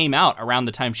remember it came out around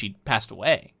the time she passed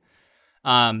away.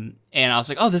 And I was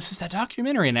like, oh, this is that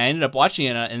documentary. And I ended up watching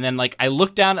it. And then like I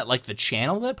looked down at like the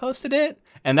channel that posted it.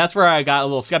 And that's where I got a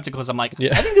little skeptical because I'm like,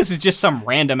 I think this is just some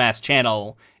random ass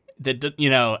channel that,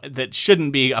 that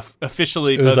shouldn't be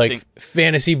officially posting. It was like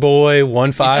Fantasy Boy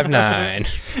 159.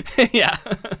 Yeah.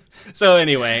 So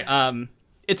anyway,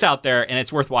 it's out there and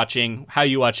it's worth watching. How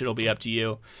you watch it will be up to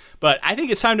you. But I think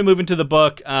it's time to move into the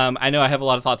book. I know I have a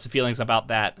lot of thoughts and feelings about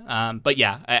that. But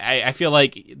yeah, I feel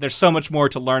like there's so much more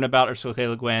to learn about Ursula K.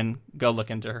 Le Guin. Go look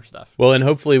into her stuff. Well, and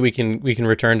hopefully we can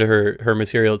return to her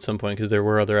material at some point because there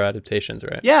were other adaptations,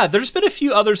 right? Yeah, there's been a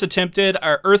few others attempted.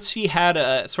 Earthsea had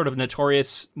a sort of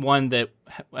notorious one that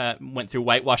went through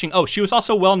whitewashing. Oh, she was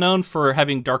also well known for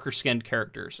having darker skinned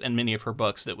characters in many of her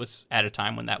books. That was at a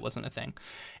time when that wasn't a thing.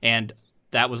 And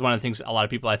that was one of the things a lot of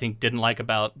people, I think, didn't like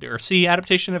about the Earthsea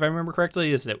adaptation, if I remember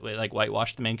correctly, is that we like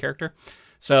whitewashed the main character.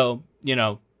 So,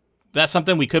 that's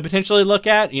something we could potentially look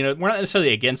at. We're not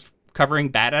necessarily against covering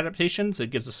bad adaptations. It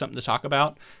gives us something to talk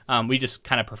about. We just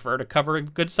kind of prefer to cover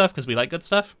good stuff because we like good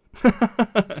stuff.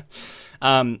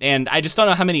 And I just don't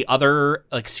know how many other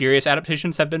like serious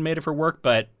adaptations have been made of her work,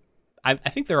 but I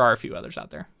think there are a few others out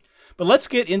there. But let's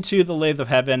get into the Lathe of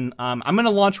Heaven. I'm going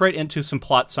to launch right into some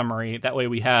plot summary. That way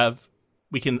we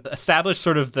can establish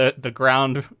sort of the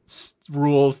ground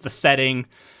rules, the setting,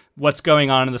 what's going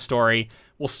on in the story.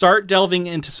 We'll start delving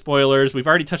into spoilers. We've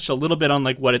already touched a little bit on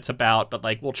like what it's about, but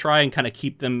like we'll try and kind of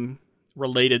keep them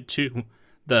related to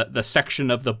the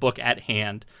section of the book at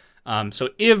hand. So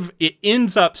if it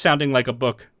ends up sounding like a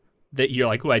book that you're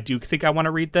like, oh, I do think I want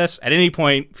to read this, at any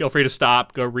point, feel free to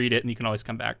stop, go read it, and you can always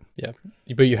come back. Yeah,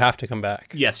 but you have to come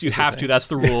back. Yes, you have to. That's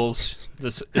the rules.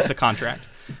 It's a contract.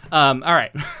 All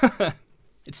right.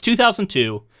 It's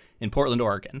 2002, in Portland,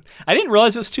 Oregon. I didn't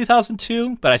realize it was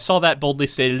 2002, but I saw that boldly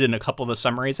stated in a couple of the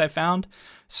summaries I found.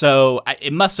 So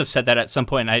it must have said that at some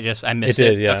point, and I missed it.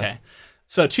 It did, yeah. Okay.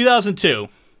 So 2002,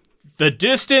 the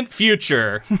distant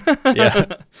future. Yeah.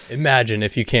 Imagine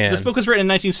if you can. This book was written in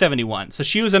 1971, so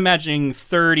she was imagining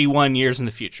 31 years in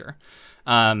the future.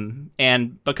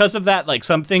 And because of that, like,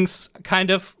 some things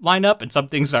kind of line up and some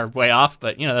things are way off,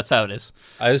 but that's how it is.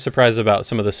 I was surprised about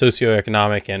some of the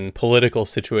socioeconomic and political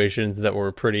situations that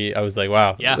were pretty, I was like,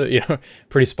 wow,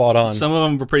 pretty spot on. Some of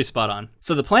them were pretty spot on.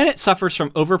 So the planet suffers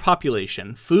from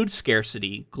overpopulation, food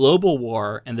scarcity, global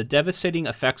war, and the devastating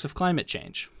effects of climate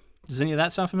change. Does any of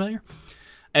that sound familiar?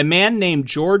 A man named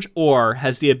George Orr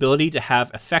has the ability to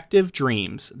have effective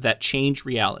dreams that change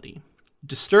reality.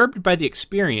 Disturbed by the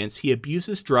experience, he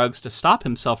abuses drugs to stop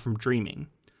himself from dreaming.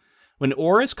 When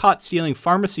Orr is caught stealing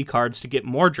pharmacy cards to get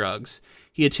more drugs,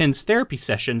 he attends therapy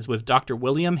sessions with Dr.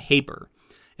 William Haber,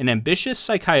 an ambitious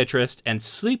psychiatrist and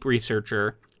sleep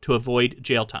researcher, to avoid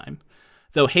jail time.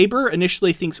 Though Haber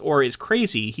initially thinks Orr is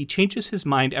crazy, he changes his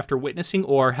mind after witnessing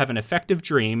Orr have an effective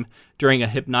dream during a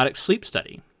hypnotic sleep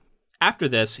study. After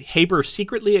this, Haber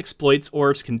secretly exploits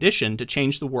Orr's condition to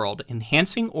change the world,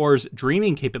 enhancing Orr's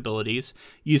dreaming capabilities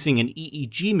using an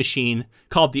EEG machine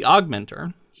called the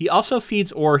Augmenter. He also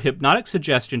feeds Orr hypnotic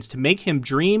suggestions to make him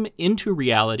dream into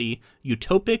reality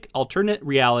utopic alternate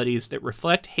realities that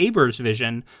reflect Haber's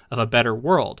vision of a better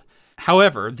world.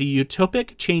 However, the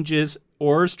utopic changes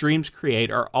Orr's dreams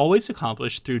create are always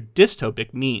accomplished through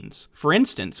dystopic means. For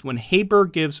instance, when Haber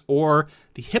gives Orr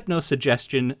the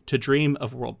hypnosuggestion to dream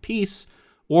of world peace,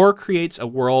 Orr creates a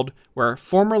world where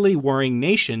formerly warring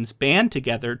nations band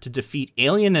together to defeat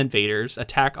alien invaders'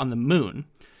 attack on the moon.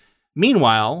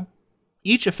 Meanwhile,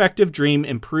 each effective dream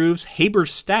improves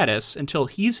Haber's status until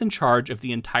he's in charge of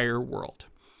the entire world.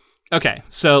 Okay,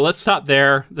 so let's stop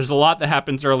there. There's a lot that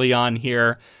happens early on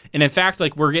here. And in fact,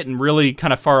 like, we're getting really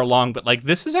kind of far along, but like,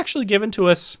 this is actually given to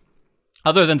us,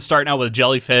 other than starting out with a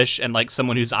jellyfish and like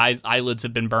someone whose eyelids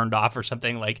have been burned off or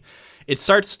something. Like, it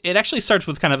actually starts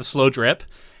with kind of a slow drip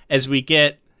as we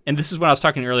get, and this is when I was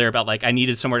talking earlier about like, I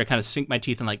needed somewhere to kind of sink my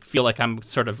teeth and like feel like I'm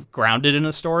sort of grounded in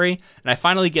a story. And I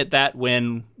finally get that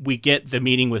when we get the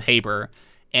meeting with Haber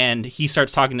and he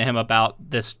starts talking to him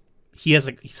about this. He's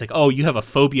like, oh, you have a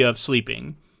phobia of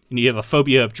sleeping and you have a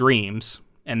phobia of dreams.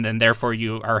 And then therefore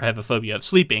you have a phobia of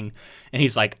sleeping. And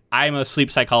he's like, I'm a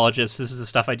sleep psychologist. This is the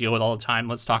stuff I deal with all the time.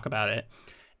 Let's talk about it.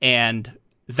 And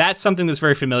that's something that's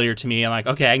very familiar to me. I'm like,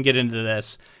 okay, I can get into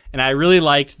this. And I really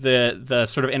liked the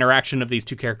sort of interaction of these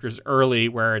two characters early,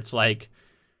 where it's like,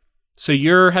 so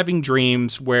you're having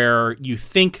dreams where you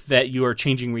think that you are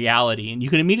changing reality. And you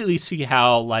can immediately see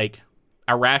how like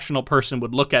a rational person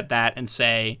would look at that and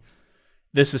say,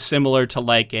 this is similar to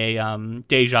like a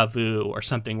deja vu or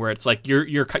something, where it's like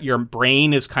your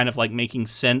brain is kind of like making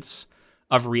sense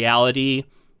of reality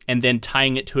and then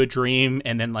tying it to a dream,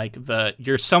 and then like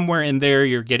you're somewhere in there,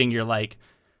 you're getting your like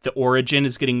the origin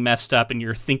is getting messed up, and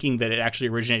you're thinking that it actually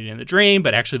originated in the dream,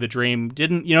 but actually the dream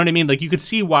didn't. You know what I mean? Like, you could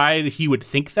see why he would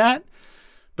think that,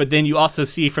 but then you also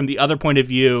see from the other point of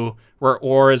view where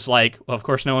Orr is like, well, of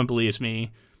course no one believes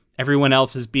me. Everyone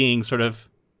else is being sort of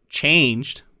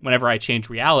changed whenever I change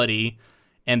reality,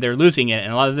 and they're losing it.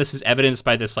 And a lot of this is evidenced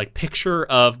by this like picture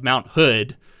of Mount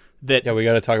Hood that we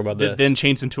got to talk about this. Then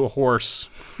changes into a horse,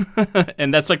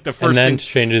 and that's like the first. And then thing.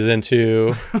 Changes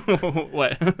into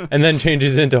what? And then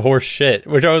changes into horse shit,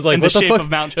 which I was like, in what the the shape fuck? Of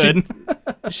Mount Hood.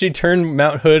 She turned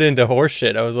Mount Hood into horse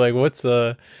shit. I was like, what's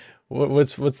the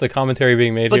commentary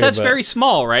being made but here? That's very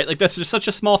small, right? Like, that's just such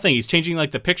a small thing. He's changing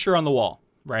like the picture on the wall.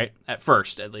 Right? At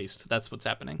first, at least. That's what's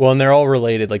happening. Well, and they're all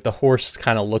related. Like, the horse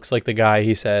kind of looks like the guy,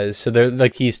 he says. So they're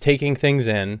like, he's taking things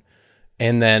in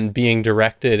and then being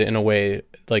directed in a way,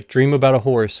 like, dream about a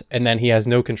horse, and then he has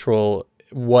no control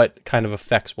what kind of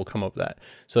effects will come of that.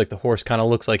 So like, the horse kind of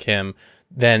looks like him.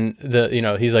 Then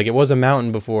he's like, it was a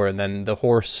mountain before, and then the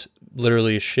horse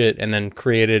literally shit and then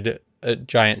created a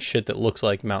giant shit that looks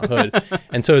like Mount Hood.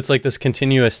 And so it's like this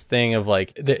continuous thing of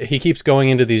like, he keeps going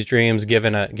into these dreams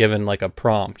given like a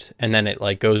prompt, and then it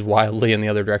like goes wildly in the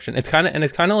other direction. It's kind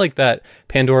of like that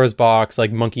Pandora's box,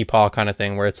 like monkey paw kind of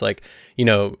thing, where it's like,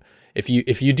 if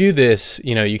you do this,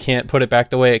 you can't put it back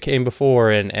the way it came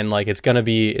before. And like, it's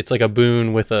like a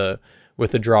boon with a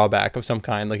drawback of some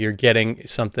kind. Like, you're getting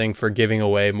something for giving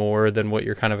away more than what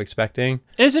you're kind of expecting.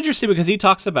 And it's interesting because he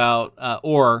talks about,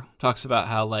 or talks about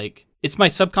how like, it's my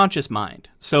subconscious mind.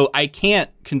 So I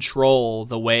can't control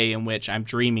the way in which I'm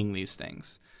dreaming these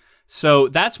things. So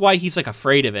that's why he's like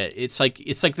afraid of it. It's like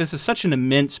this is such an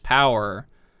immense power,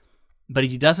 but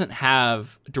he doesn't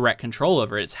have direct control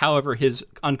over it. It's however his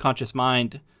unconscious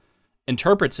mind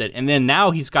interprets it. And then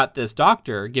now he's got this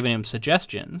doctor giving him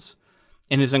suggestions,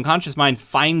 and his unconscious mind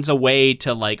finds a way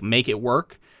to like make it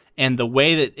work. And the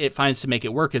way that it finds to make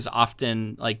it work is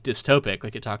often like dystopic,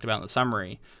 like it talked about in the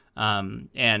summary.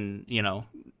 And you know,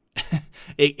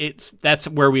 that's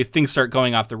where things start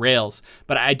going off the rails.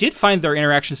 But I did find their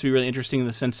interactions to be really interesting in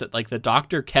the sense that like the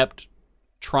doctor kept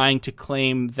trying to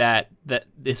claim that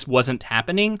this wasn't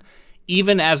happening,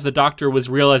 even as the doctor was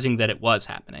realizing that it was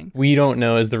happening. We don't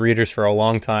know as the readers for a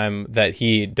long time that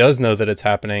he does know that it's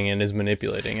happening and is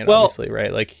manipulating it, obviously,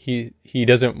 right? Like he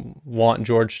doesn't want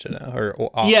George to know or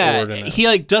Orr to know. He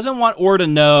like doesn't want Orr to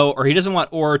know, or he doesn't want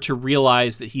Orr to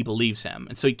realize that he believes him.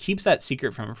 And so he keeps that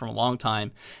secret from him for a long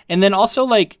time. And then also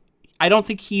like, I don't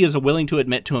think he is willing to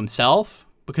admit to himself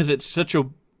because it's such a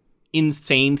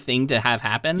insane thing to have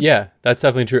happen. Yeah, that's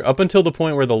definitely true. Up until the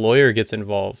point where the lawyer gets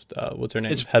involved. What's her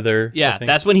name? It's Heather. Yeah,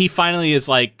 that's when he finally is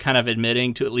like kind of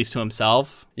admitting to, at least to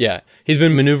himself. Yeah, he's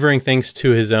been maneuvering things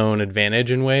to his own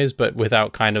advantage in ways, but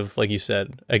without kind of, like you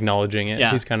said, acknowledging it.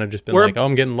 Yeah. He's kind of just been like, oh,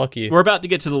 I'm getting lucky. We're about to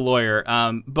get to the lawyer.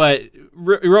 But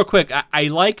real quick, I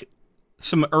like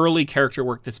some early character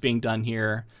work that's being done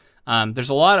here. There's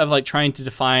a lot of like trying to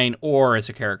define Orr as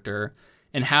a character,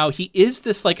 and how he is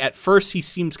this, like, at first he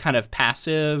seems kind of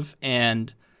passive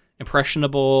and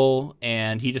impressionable,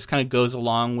 and he just kind of goes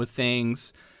along with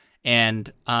things,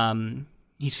 and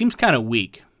he seems kind of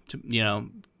weak,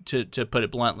 to put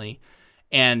it bluntly.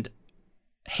 And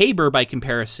Haber, by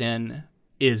comparison,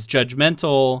 is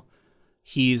judgmental.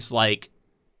 He's like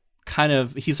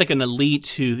he's like an elite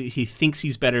who he thinks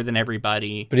he's better than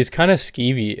everybody. But he's kind of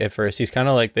skeevy at first. He's kind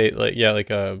of like like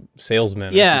a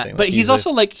salesman. Yeah, or something. But he's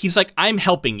also he's like, I'm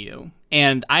helping you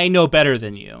and I know better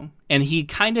than you. And he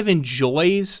kind of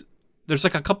enjoys, there's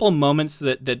like a couple of moments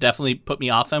that definitely put me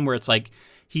off him where it's like,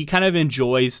 he kind of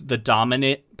enjoys the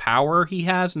dominant power he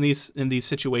has in these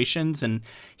situations. And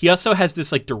he also has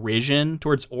this like derision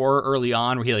towards Orr early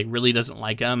on where he like really doesn't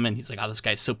like him. And he's like, oh, this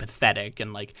guy's so pathetic.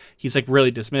 And like, he's like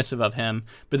really dismissive of him,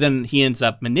 but then he ends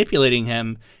up manipulating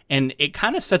him. And it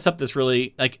kind of sets up this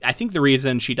really, like, I think the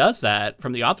reason she does that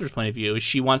from the author's point of view is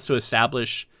she wants to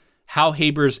establish how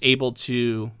Haber's able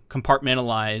to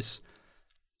compartmentalize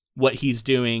what he's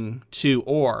doing to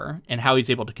Orr and how he's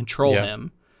able to control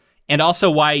him. And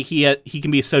also why he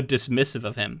can be so dismissive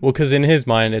of him. Well, because in his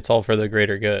mind, it's all for the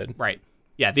greater good. Right.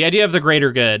 Yeah, the idea of the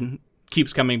greater good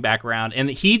keeps coming back around. And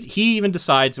he even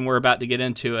decides, and we're about to get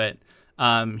into it,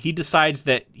 he decides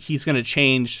that he's going to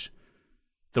change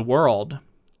the world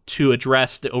to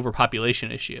address the overpopulation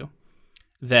issue.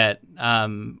 That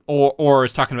Orr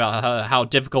is talking about how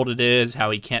difficult it is,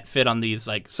 how he can't fit on these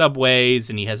like subways,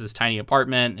 and he has this tiny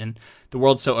apartment, and the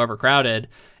world's so overcrowded.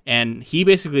 And he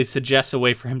basically suggests a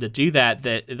way for him to do that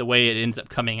the way it ends up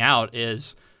coming out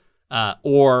is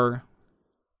Orr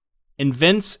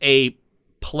invents a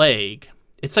plague.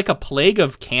 It's like a plague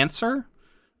of cancer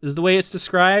is the way it's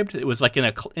described. It was like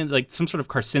in some sort of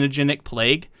carcinogenic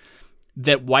plague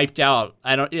that wiped out,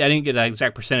 I didn't get an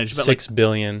exact percentage, but 6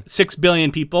 billion. 6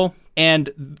 billion people.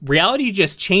 And reality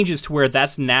just changes to where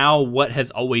that's now what has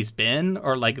always been,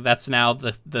 or like that's now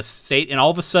the state. And all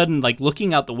of a sudden, like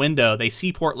looking out the window, they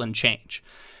see Portland change.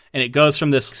 And it goes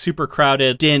from this super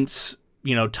crowded, dense,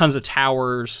 tons of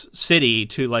towers city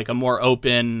to like a more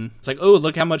open, it's like, oh,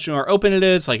 look how much more open it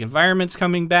is. Like environment's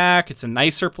coming back. It's a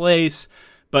nicer place.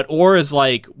 But Orr is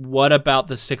like, what about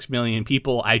the 6 million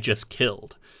people I just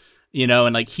killed?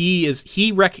 And like he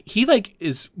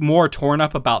is more torn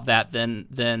up about that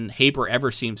than Haber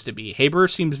ever seems to be. Haber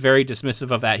seems very dismissive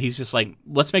of that. He's just like,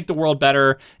 let's make the world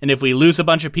better, and if we lose a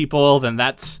bunch of people, then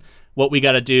that's what we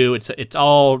got to do. It's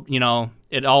all,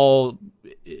 it all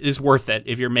is worth it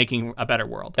if you're making a better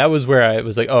world. That was where I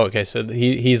was like, oh, okay, so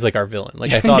he's like our villain.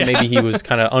 Like I thought maybe he was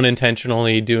kind of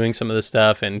unintentionally doing some of the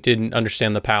stuff and didn't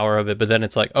understand the power of it, but then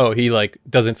it's like, oh, he like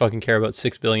doesn't fucking care about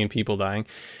 6 billion people dying.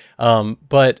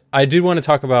 But I do want to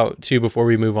talk about too, before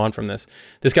we move on from this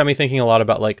got me thinking a lot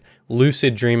about like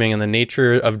lucid dreaming and the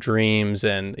nature of dreams,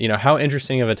 and how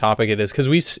interesting of a topic it is, because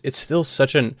it's still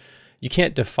such you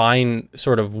can't define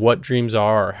sort of what dreams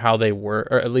are or how they work,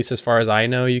 or at least as far as I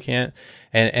know, you can't,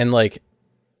 and like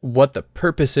what the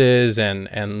purpose is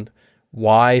and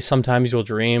why sometimes you'll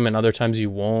dream and other times you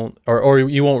won't, or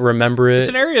you won't remember it. It's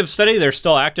an area of study they're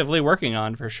still actively working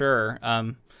on for sure.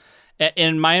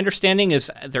 And my understanding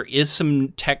is there is some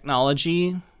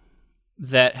technology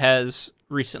that has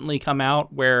recently come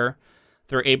out where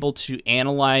they're able to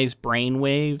analyze brain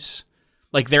waves.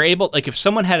 Like if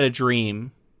someone had a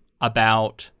dream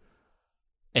about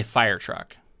a fire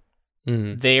truck,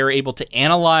 they are able to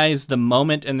analyze the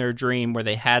moment in their dream where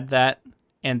they had that,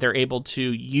 and they're able to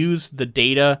use the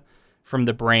data from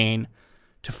the brain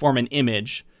to form an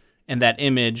image, and that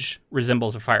image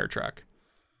resembles a fire truck.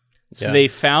 So they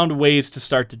found ways to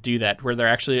start to do that, where they're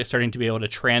actually starting to be able to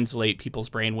translate people's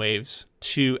brainwaves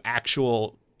to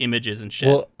actual images and shit.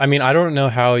 Well, I mean, I don't know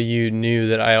how you knew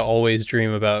that I always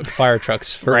dream about fire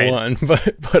trucks for one,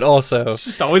 but also it's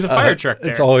just always a fire truck there.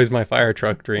 It's always my fire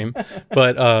truck dream.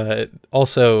 But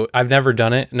also, I've never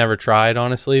done it, never tried,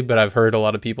 honestly, but I've heard a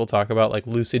lot of people talk about like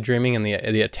lucid dreaming and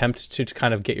the attempt to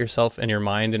kind of get yourself and your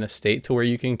mind in a state to where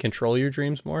you can control your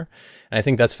dreams more. And I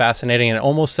think that's fascinating, and it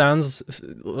almost sounds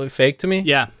fake to me.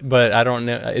 Yeah. But I don't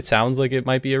know. It sounds like it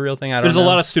might be a real thing. There's a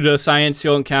lot of pseudoscience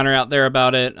you'll encounter out there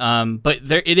about it. But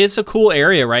it is a cool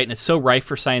area, right? And it's so rife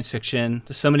for science fiction.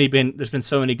 There's been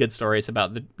so many good stories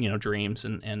about the dreams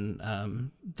and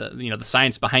the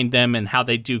science behind them and how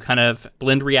they do kind of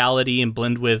blend reality and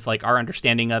blend with like our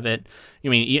understanding of it. I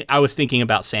mean, I was thinking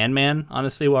about Sandman,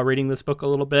 honestly, while reading this book a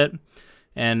little bit.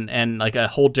 And like a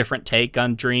whole different take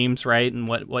on dreams, right? And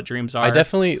what dreams are. I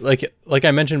definitely like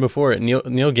I mentioned before, Neil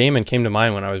Gaiman came to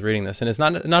mind when I was reading this, and it's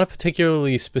not a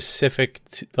particularly specific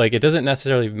like it doesn't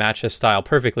necessarily match his style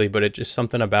perfectly, but it just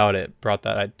something about it brought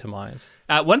that to mind.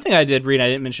 One thing I did read, I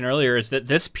didn't mention earlier, is that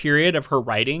this period of her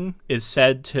writing is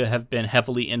said to have been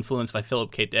heavily influenced by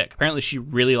Philip K. Dick. Apparently, she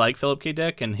really liked Philip K.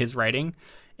 Dick and his writing.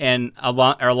 And a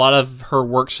lot of her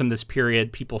works from this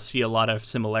period, people see a lot of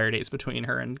similarities between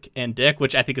her and Dick,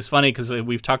 which I think is funny because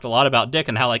we've talked a lot about Dick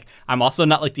and how like I'm also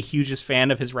not like the hugest fan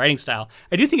of his writing style.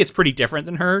 I do think it's pretty different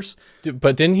than hers.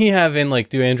 But didn't he have in like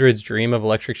Do Androids Dream of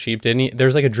Electric Sheep? Didn't he?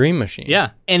 There's like a dream machine.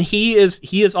 Yeah, and he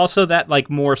is also that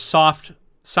like more soft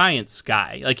science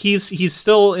guy. Like he's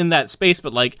still in that space,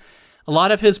 but like. A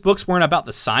lot of his books weren't about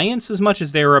the science as much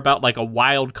as they were about like a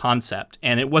wild concept,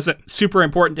 and it wasn't super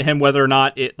important to him whether or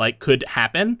not it like could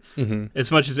happen,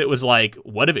 as much as it was like,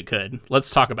 what if it could?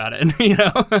 Let's talk about it, you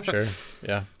know? Sure,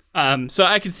 yeah. So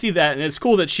I could see that, and it's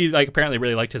cool that she like apparently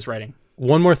really liked his writing.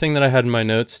 One more thing that I had in my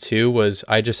notes too was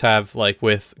I just have like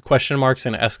with question marks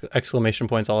and exclamation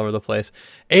points all over the place.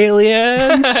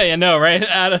 Aliens! I know, right?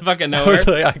 Out of fucking nowhere.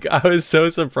 I was so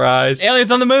surprised.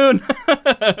 Aliens on the moon!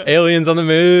 Aliens on the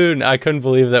moon! I couldn't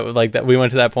believe that we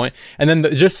went to that point. And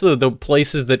then just the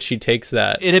places that she takes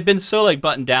that. It had been so like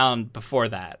buttoned down before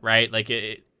that, right? Like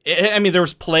I mean, there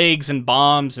was plagues and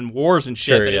bombs and wars and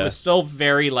shit, but it was still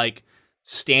very like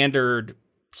standard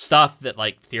stuff that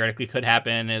like theoretically could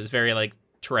happen. It was very like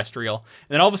terrestrial, and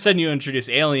then all of a sudden you introduce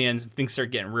aliens and things start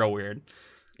getting real weird.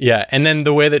 Yeah, and then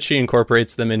the way that she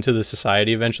incorporates them into the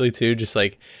society eventually too, just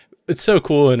like it's so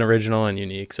cool and original and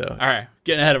unique. So all right,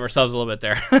 getting ahead of ourselves a little bit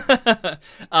there.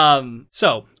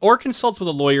 So Orr consults with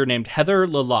a lawyer named Heather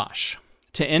Lalache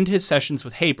to end his sessions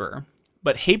with Haber,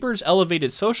 but Haber's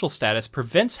elevated social status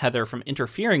prevents Heather from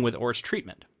interfering with Orr's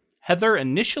treatment. Heather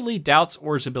initially doubts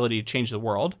Orr's ability to change the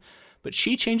world, but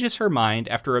she changes her mind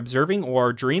after observing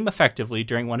Orr dream effectively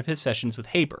during one of his sessions with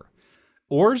Haber.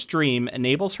 Orr's dream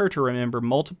enables her to remember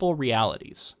multiple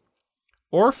realities.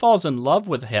 Orr falls in love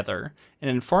with Heather and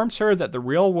informs her that the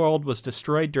real world was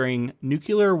destroyed during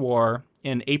nuclear war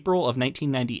in April of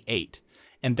 1998,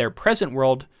 and their present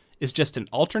world is just an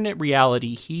alternate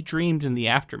reality he dreamed in the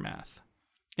aftermath.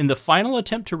 In the final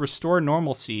attempt to restore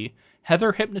normalcy,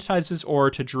 Heather hypnotizes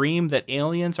Orr to dream that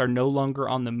aliens are no longer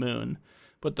on the moon,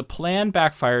 but the plan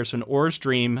backfires when Orr's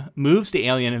dream moves the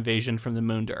alien invasion from the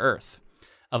moon to Earth.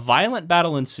 A violent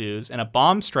battle ensues, and a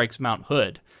bomb strikes Mount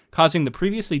Hood, causing the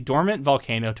previously dormant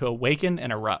volcano to awaken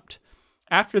and erupt.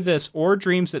 After this, Orr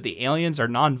dreams that the aliens are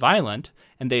non-violent,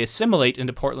 and they assimilate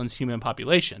into Portland's human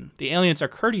population. The aliens are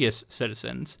courteous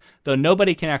citizens, though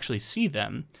nobody can actually see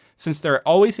them, since they're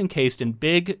always encased in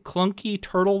big, clunky,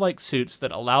 turtle-like suits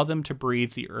that allow them to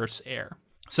breathe the Earth's air.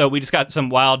 So we just got some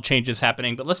wild changes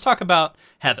happening, but let's talk about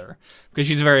Heather, because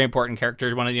she's a very important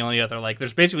character, one of the only other, like,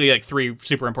 there's basically, like, 3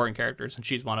 super important characters, and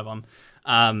she's one of them.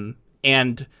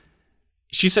 And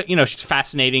she's, she's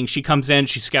fascinating. She comes in,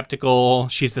 she's skeptical.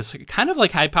 She's this kind of,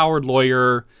 like, high-powered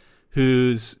lawyer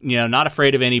who's, not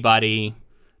afraid of anybody.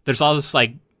 There's all this,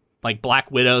 like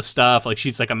Black Widow stuff, like,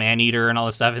 she's, like, a man-eater and all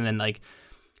this stuff, and then, like,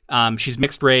 she's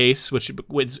mixed race, which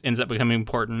ends up becoming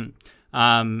important.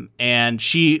 And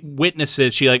she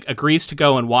agrees to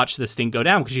go and watch this thing go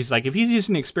down because she's like, if he's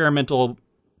using an experimental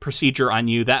procedure on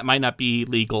you, that might not be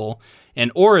legal.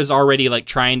 And Orr is already like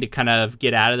trying to kind of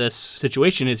get out of this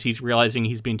situation as he's realizing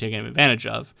he's being taken advantage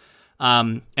of.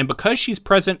 And because she's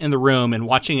present in the room and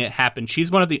watching it happen,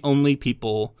 she's one of the only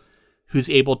people who's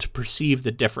able to perceive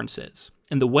the differences.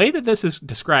 And the way that this is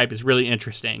described is really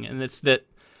interesting. And it's that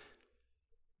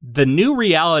the new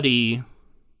reality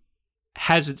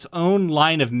has its own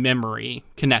line of memory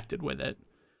connected with it,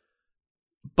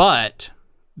 but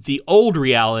the old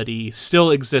reality still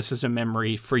exists as a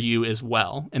memory for you as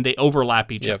well, and they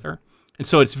overlap each other. And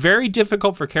so it's very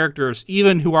difficult for characters,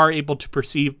 even who are able to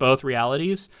perceive both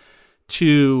realities,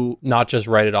 to not just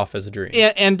write it off as a dream,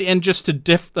 and just to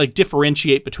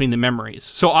differentiate between the memories.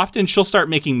 So often she'll start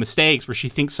making mistakes where she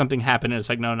thinks something happened, and it's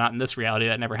like, no, not in this reality.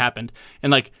 That never happened.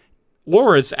 And like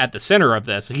Laura's at the center of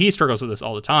this. He struggles with this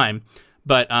all the time.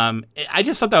 But I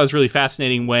just thought that was a really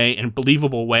fascinating way and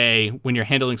believable way when you're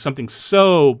handling something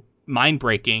so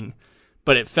mind-breaking.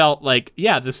 But it felt like,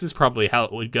 yeah, this is probably how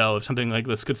it would go if something like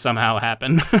this could somehow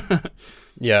happen.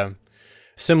 Yeah.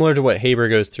 Similar to what Haber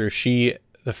goes through, she,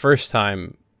 the first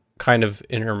time, kind of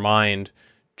in her mind,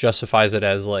 justifies it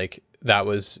as like,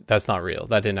 that's not real.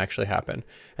 That didn't actually happen.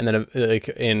 And then like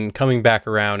in coming back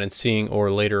around and seeing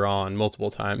Or later on multiple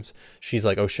times, she's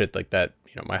like, oh shit, like that,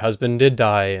 my husband did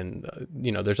die. And,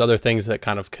 there's other things that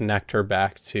kind of connect her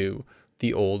back to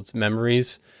the old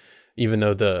memories, even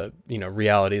though the,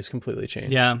 reality is completely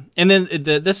changed. Yeah. And then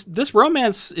this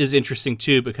romance is interesting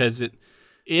too, because it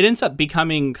ends up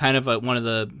becoming kind of one of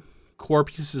the core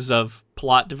pieces of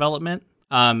plot development.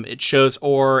 It shows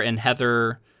Or and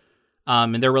Heather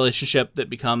and their relationship that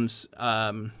becomes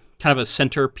kind of a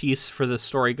centerpiece for the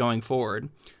story going forward.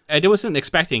 I wasn't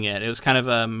expecting it. It was kind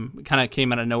of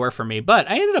came out of nowhere for me,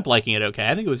 but I ended up liking it okay.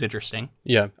 I think it was interesting.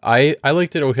 Yeah, I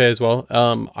liked it okay as well.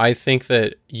 I think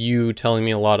that you telling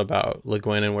me a lot about Le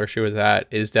Guin and where she was at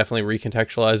is definitely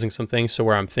recontextualizing some things. So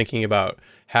where I'm thinking about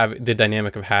the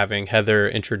dynamic of having Heather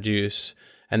introduce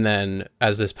and then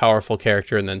as this powerful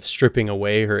character and then stripping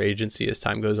away her agency as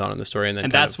time goes on in the story. And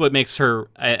that's what makes her,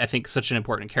 I think, such an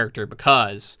important character,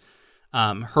 because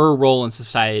her role in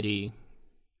society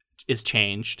is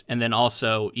changed, and then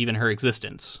also even her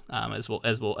existence, as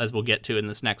we'll get to in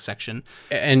this next section,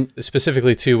 and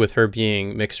specifically too with her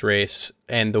being mixed race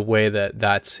and the way that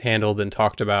that's handled and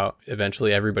talked about.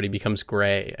 Eventually, everybody becomes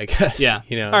gray, I guess. Yeah.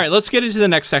 All right, let's get into the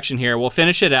next section here. We'll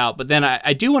finish it out, but then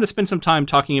I do want to spend some time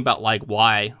talking about like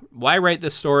why write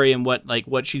this story and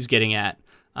what she's getting at,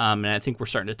 and I think we're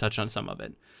starting to touch on some of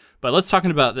it. But let's talk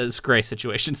about this gray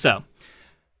situation. So.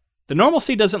 The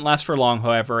normalcy doesn't last for long,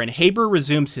 however, and Haber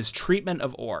resumes his treatment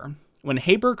of Or. When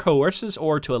Haber coerces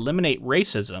Or to eliminate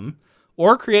racism,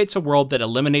 Or creates a world that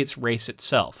eliminates race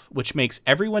itself, which makes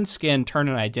everyone's skin turn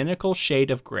an identical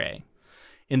shade of gray.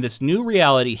 In this new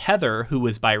reality, Heather, who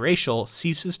is biracial,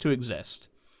 ceases to exist.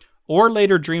 Or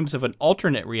later dreams of an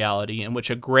alternate reality in which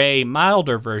a gray,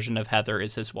 milder version of Heather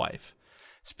is his wife.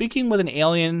 Speaking with an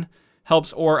alien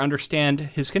helps Or understand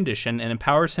his condition and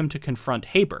empowers him to confront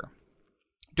Haber.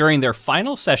 During their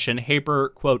final session, Haber,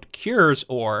 quote, cures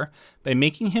Or by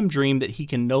making him dream that he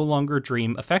can no longer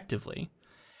dream effectively.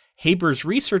 Haber's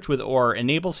research with Or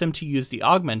enables him to use the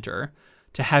augmenter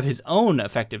to have his own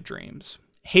effective dreams.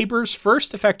 Haber's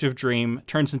first effective dream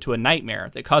turns into a nightmare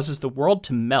that causes the world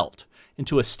to melt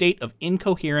into a state of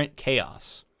incoherent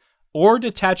chaos. Or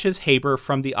detaches Haber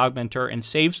from the augmenter and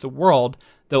saves the world,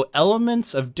 though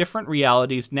elements of different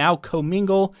realities now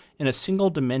commingle in a single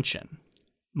dimension.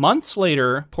 Months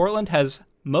later, Portland has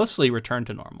mostly returned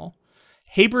to normal.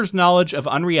 Haber's knowledge of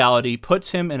unreality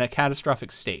puts him in a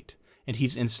catastrophic state, and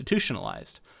he's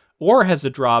institutionalized, or has a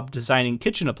job designing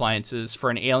kitchen appliances for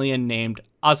an alien named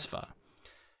Asfa.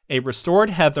 A restored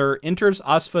Heather enters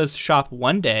Asfa's shop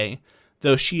one day,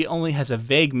 though she only has a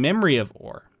vague memory of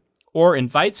Or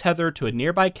invites Heather to a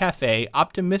nearby cafe,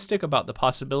 optimistic about the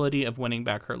possibility of winning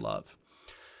back her love.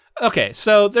 Okay,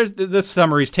 so there's the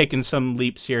summary's taken some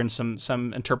leaps here and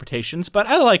some interpretations, but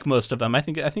I like most of them. I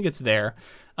think it's there.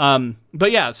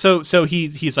 But yeah, so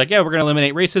he's like, yeah, we're gonna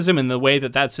eliminate racism, and the way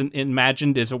that's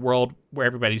imagined is a world where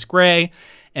everybody's gray.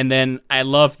 And then I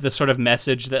love the sort of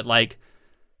message that like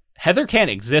Heather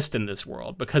can't exist in this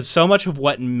world because so much of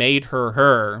what made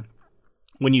her,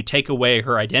 when you take away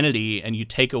her identity and you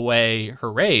take away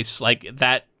her race, like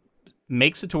that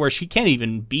makes it to where she can't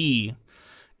even be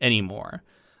anymore.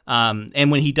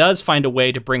 And when he does find a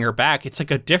way to bring her back, it's like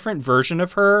a different version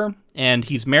of her, and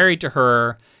he's married to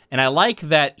her. And I like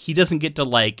that he doesn't get to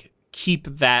like keep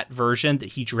that version that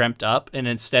he dreamt up. And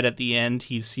instead at the end,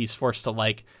 he's forced to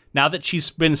like, now that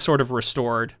she's been sort of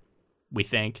restored, we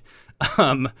think,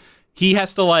 he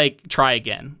has to like try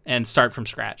again and start from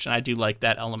scratch. And I do like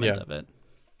that element of it.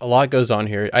 A lot goes on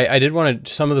here. I did want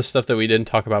to, some of the stuff that we didn't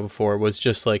talk about before was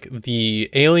just like the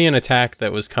alien attack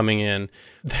that was coming in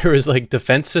there was like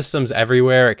defense systems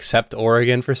everywhere except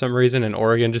Oregon for some reason, and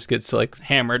Oregon just gets like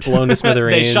hammered, blown to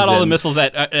smithereens. They shot all the missiles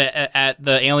at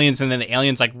the aliens, and then the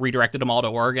aliens like redirected them all to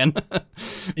Oregon.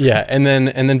 Yeah, and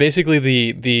then basically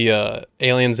the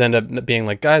aliens end up being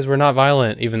like, guys, we're not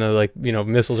violent, even though like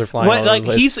missiles are flying. All like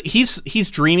over the place. he's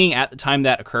dreaming at the time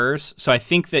that occurs, so I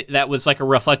think that was like a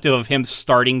reflective of him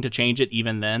starting to change it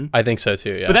even then. I think so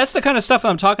too. Yeah, but that's the kind of stuff that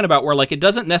I'm talking about, where like it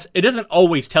doesn't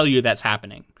always tell you that's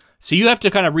happening. So you have to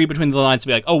kind of read between the lines to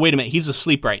be like, oh, wait a minute, he's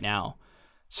asleep right now.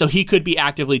 So he could be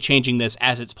actively changing this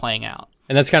as it's playing out.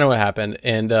 And that's kind of what happened.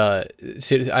 And I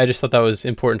just thought that was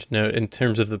important to note in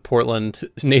terms of the Portland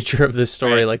nature of this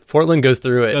story. Right. Like, Portland goes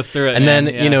through it. And man,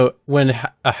 then, when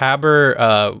a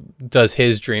Haber does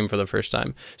his dream for the first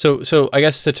time. So I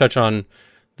guess to touch on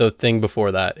the thing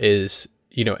before that is,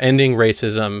 ending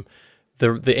racism.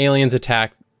 The aliens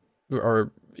attack or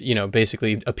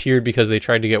basically appeared because they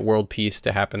tried to get world peace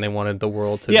to happen. They wanted the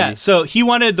world to be... Yeah, so he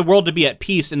wanted the world to be at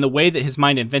peace, and the way that his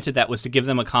mind invented that was to give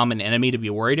them a common enemy to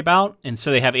be worried about, and so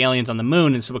they have aliens on the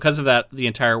moon, and so because of that, the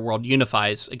entire world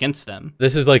unifies against them.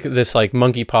 This is like this like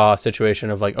monkey paw situation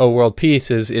of like, oh, world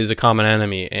peace is a common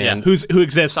enemy. And who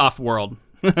exists off-world.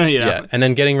 Yeah, and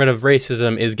then getting rid of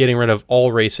racism is getting rid of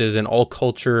all races and all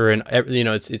culture, and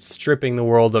it's stripping the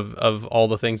world of all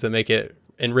the things that make it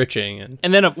enriching.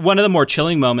 And then one of the more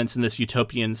chilling moments in this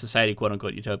utopian society, quote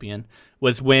unquote utopian,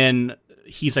 was when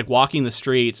he's like walking the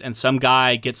streets and some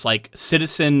guy gets like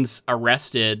citizens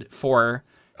arrested for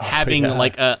having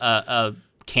like a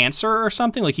cancer or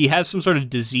something. Like he has some sort of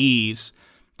disease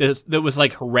that was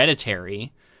like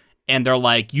hereditary, and they're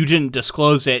like, you didn't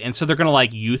disclose it, and so they're gonna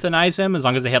like euthanize him as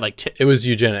long as they had like it was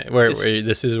eugenic. Where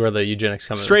this is where the eugenics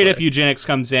comes in. Straight up eugenics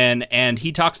comes in, and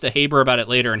he talks to Haber about it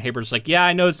later, and Haber's like, yeah,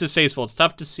 I know it's distasteful, it's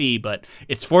tough to see, but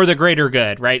it's for the greater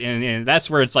good, right? And that's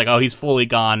where it's like, oh, he's fully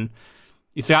gone.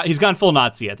 He's gone full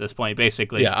Nazi at this point,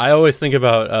 basically. Yeah, I always think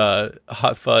about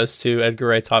Hot Fuzz too, Edgar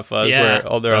Wright's Hot Fuzz, where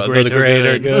the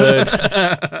greater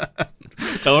good.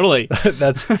 Totally.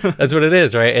 That's what it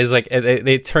is, right? It's like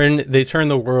they turn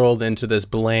the world into this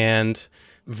bland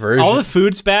version. All the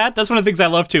food's bad. That's one of the things I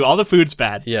love too. All the food's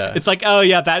bad. Yeah. It's like, oh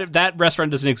yeah, that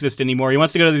restaurant doesn't exist anymore. He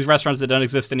wants to go to these restaurants that don't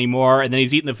exist anymore, and then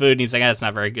he's eating the food and he's like, it's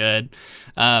not very good.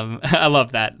 I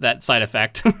love that side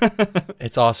effect.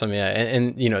 It's awesome, yeah.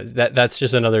 And that's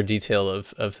just another detail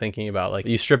of thinking about, like,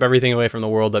 you strip everything away from the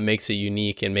world that makes it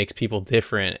unique and makes people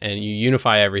different, and you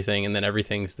unify everything, and then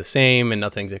everything's the same and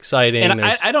nothing's exciting. And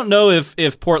I don't know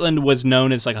if Portland was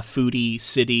known as like a foodie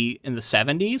city in the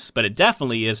 70s, but it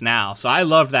definitely is now. So I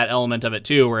love that element of it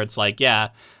too, where it's like, yeah,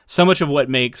 so much of what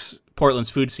makes Portland's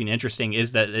food scene interesting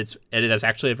is that it is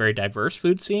actually a very diverse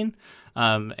food scene.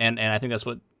 And I think that's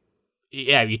what,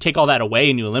 if you take all that away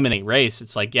and you eliminate race,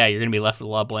 it's like, yeah, you're going to be left with a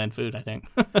lot of bland food, I think.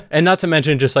 And not to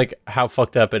mention just like how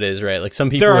fucked up it is, right? Like some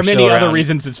people there are many other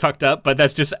reasons it's fucked up, but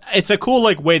it's a cool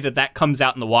like way that comes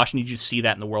out in the wash, and you just see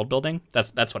that in the world building.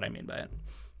 That's what I mean by it.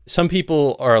 Some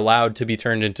people are allowed to be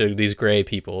turned into these gray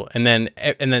people, and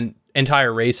then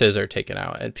entire races are taken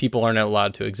out, and people aren't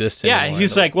allowed to exist anymore. Yeah,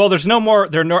 he's like, well, there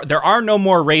are no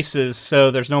more races,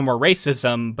 so there's no more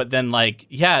racism. But then, like,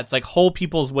 yeah, it's like whole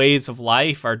people's ways of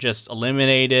life are just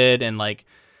eliminated, and like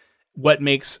what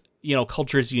makes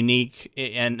cultures unique,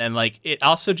 and like it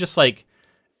also just like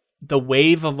the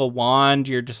wave of a wand.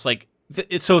 You're just like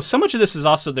so much of this is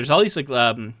also there's all these like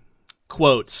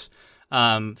quotes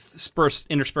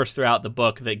interspersed throughout the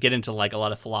book that get into like a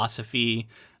lot of philosophy.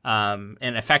 And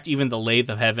in fact, even the Lathe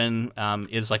of Heaven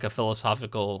is like a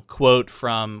philosophical quote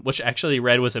from, which I actually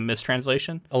read was a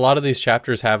mistranslation. A lot of these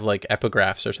chapters have like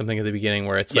epigraphs or something at the beginning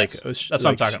where it's yes, that's what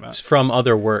I'm talking about. From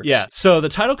other works. Yeah. So the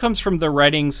title comes from the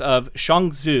writings of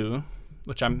Zhuangzi,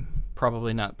 which I'm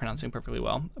probably not pronouncing perfectly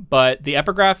well, but the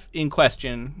epigraph in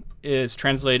question is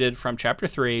translated from chapter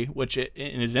 3, which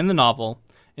is in the novel.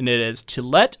 And it is, to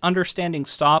let understanding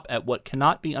stop at what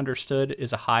cannot be understood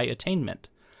is a high attainment.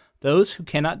 Those who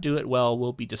cannot do it well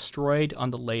will be destroyed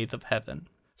on the lathe of heaven.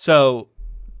 So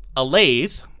a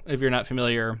lathe, if you're not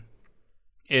familiar,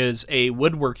 is a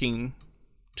woodworking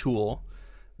tool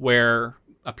where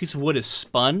a piece of wood is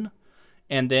spun,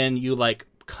 and then you like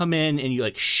come in and you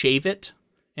like shave it.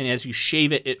 And as you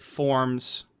shave it, it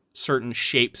forms certain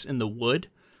shapes in the wood.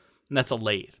 And that's a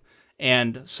lathe.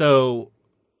 And so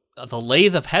the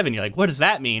lathe of heaven, you're like, what does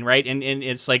that mean, right? And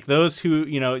it's like those who,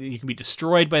 you can be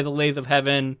destroyed by the lathe of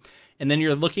heaven. And then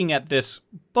you're looking at this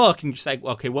book and you're just like,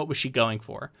 okay, what was she going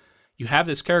for? You have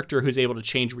this character who's able to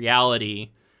change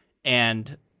reality,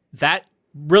 and that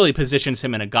really positions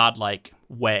him in a godlike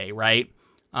way, right?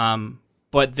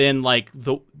 But then like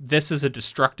this is a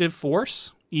destructive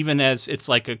force, even as it's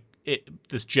like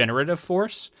this generative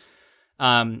force.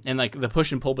 And like the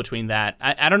push and pull between that.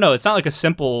 I don't know. It's not like a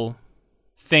simple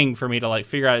thing for me to like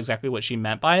figure out exactly what she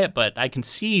meant by it, but I can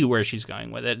see where she's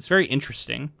going with it. It's very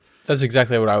interesting. That's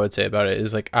exactly what I would say about it.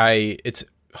 Is like it's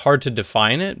hard to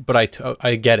define it, but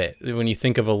I get it. When you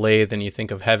think of a lathe and you think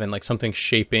of heaven, like something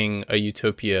shaping a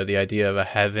utopia, the idea of a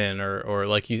heaven, or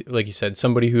like you said,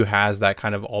 somebody who has that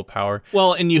kind of all power.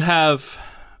 Well, and you have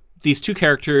these two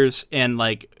characters, and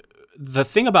like the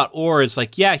thing about Orr is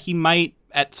like, yeah, he might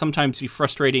at sometimes be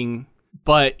frustrating,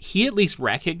 but he at least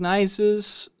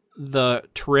recognizes the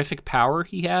terrific power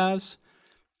he has,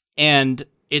 and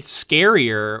it's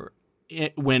scarier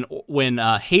when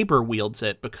Haber wields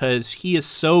it, because he is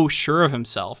so sure of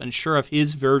himself and sure of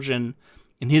his version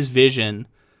and his vision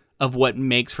of what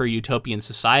makes for a utopian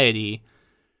society,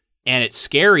 and it's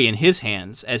scary in his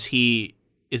hands as he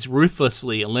is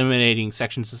ruthlessly eliminating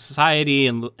sections of society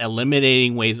and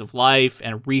eliminating ways of life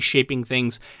and reshaping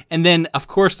things. And then, of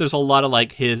course, there's a lot of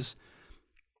like his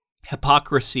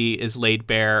hypocrisy is laid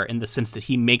bare in the sense that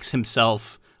he makes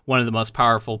himself one of the most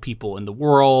powerful people in the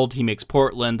world. He makes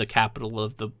Portland the capital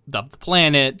of the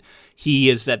planet. He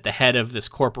is at the head of this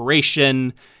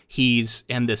corporation. He's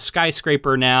in this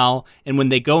skyscraper now. And when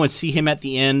they go and see him at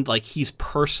the end, like he's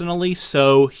personally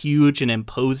so huge and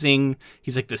imposing.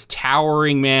 He's like this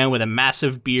towering man with a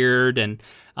massive beard, and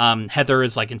Heather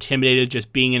is like intimidated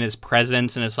just being in his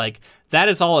presence. And it's like, that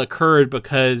has all occurred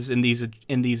because in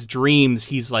these dreams,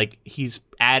 he's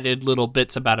added little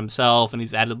bits about himself, and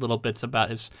he's added little bits about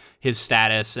his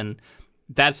status. And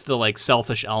that's the like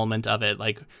selfish element of it.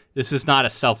 Like, this is not a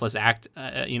selfless act,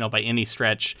 by any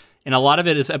stretch. And a lot of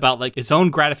it is about like his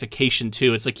own gratification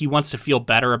too. It's like he wants to feel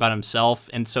better about himself.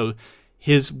 And so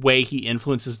his way he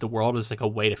influences the world is like a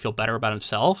way to feel better about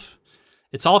himself.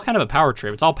 It's all kind of a power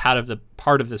trip. It's all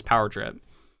part of this power trip.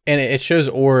 And it shows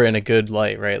Orr in a good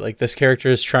light, right? Like, this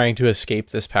character is trying to escape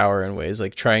this power in ways,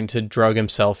 like trying to drug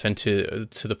himself to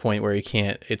the point where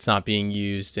it's not being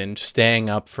used, and staying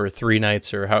up for 3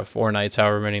 nights or 4 nights,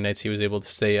 however many nights he was able to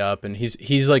stay up. And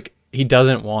he's like, he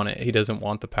doesn't want it. He doesn't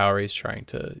want the power. He's trying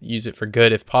to use it for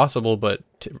good if possible. But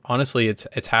honestly,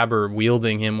 it's Haber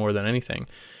wielding him more than anything.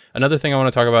 Another thing I want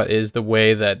to talk about is the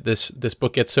way that this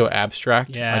book gets so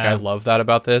abstract. Yeah. Like, I love that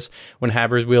about this. When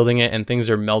Haber's wielding it and things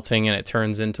are melting and it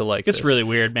turns into like it's really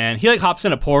weird, man. He like hops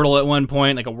in a portal at one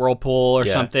point, like a whirlpool or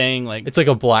something. Like, it's like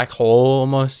a black hole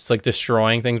almost. It's like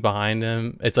destroying things behind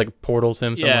him. It's like portals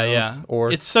him somewhere else.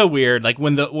 Or it's so weird. Like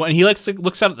when he looks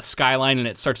out at the skyline and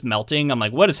it starts melting, I'm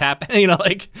like, what is happening?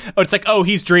 It's like, oh,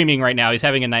 he's dreaming right now. He's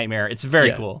having a nightmare. It's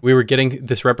very cool. We were getting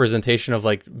this representation of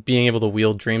like being able to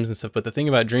wield dreams and stuff, but the thing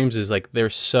about dreams is like they're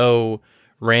so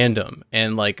random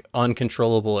and like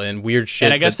uncontrollable and weird shit.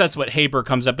 And I guess that's what Haber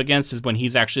comes up against, is when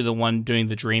he's actually the one doing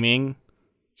the dreaming.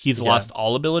 He's lost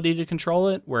all ability to control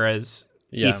it, whereas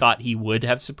he thought he would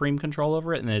have supreme control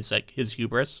over it, and it's like his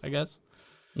hubris, I guess.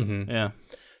 Mm-hmm. Yeah.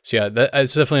 So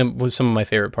that's definitely some of my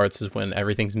favorite parts, is when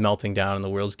everything's melting down and the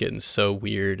world's getting so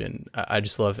weird, and I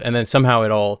just love. And then somehow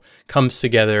it all comes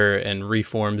together and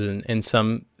reforms in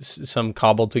some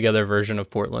cobbled together version of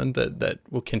Portland that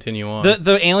will continue on.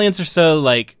 The aliens are so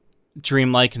like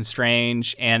dreamlike and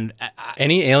strange, and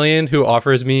any alien who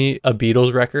offers me a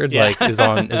Beatles record is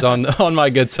on my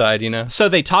good side, you know. So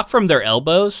they talk from their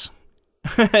elbows,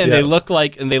 and they look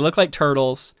like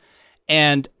turtles,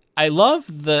 and I love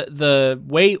the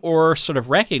way Orr sort of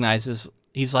recognizes,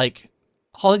 he's like,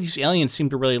 all of these aliens seem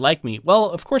to really like me. Well,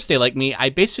 of course they like me. I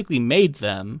basically made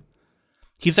them.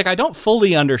 He's like, I don't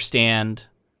fully understand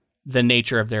the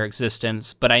nature of their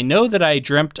existence, but I know that I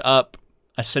dreamt up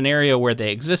a scenario where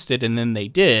they existed, and then they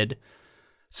did.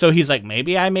 So he's like,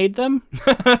 maybe I made them?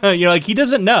 Like, he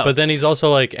doesn't know. But then he's also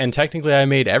like, and technically I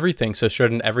made everything, so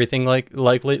shouldn't everything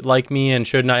like me, and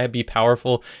shouldn't I be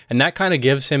powerful? And that kind of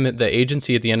gives him the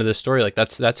agency at the end of the story. Like,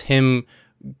 that's him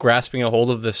grasping a hold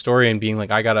of the story and being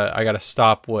like, I gotta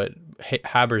stop what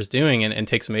Haber's doing and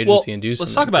take some agency and do something.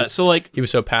 Let's talk about it. So like, he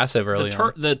was so passive early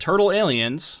on. The turtle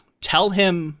aliens tell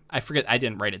him, I forget, I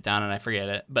didn't write it down and I forget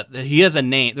it, but he has a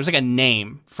name. There's like a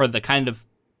name for the kind of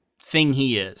thing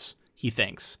he is, he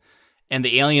thinks. And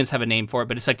the aliens have a name for it,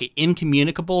 but it's like an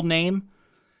incommunicable name.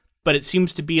 But it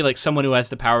seems to be like someone who has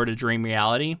the power to dream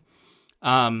reality.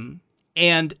 And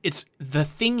it's the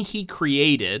thing he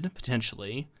created,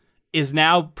 potentially, is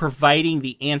now providing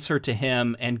the answer to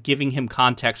him and giving him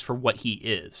context for what he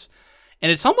is.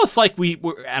 And it's almost like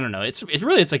I don't know, it's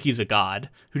like he's a god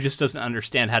who just doesn't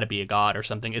understand how to be a god or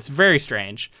something. It's very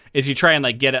strange as you try and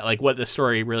like get at like what the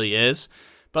story really is.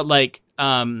 But like,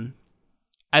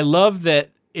 I love that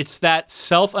it's that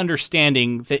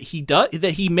self-understanding that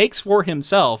he makes for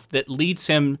himself that leads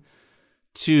him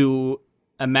to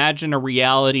imagine a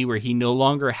reality where he no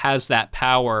longer has that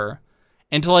power,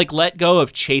 and to like let go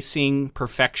of chasing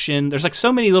perfection. There's like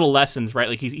so many little lessons, right?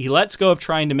 Like he lets go of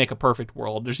trying to make a perfect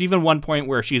world. There's even one point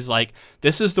where she's like,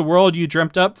 "This is the world you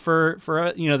dreamt up for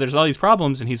there's all these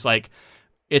problems," and he's like,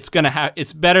 it's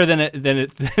better than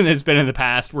it's been in the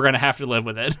past. We're gonna have to live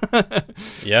with it.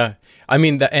 Yeah, I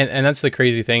mean, and that's the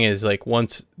crazy thing is like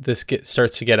once this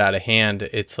starts to get out of hand,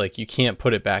 it's like you can't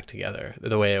put it back together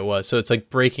the way it was. So it's like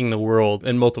breaking the world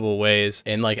in multiple ways,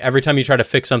 and like every time you try to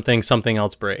fix something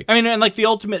else breaks. I mean, and like the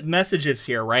ultimate messages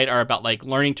here, right, are about like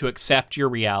learning to accept your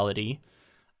reality,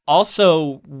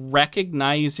 also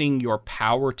recognizing your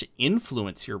power to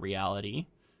influence your reality,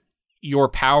 your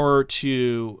power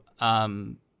to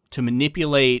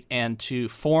manipulate and to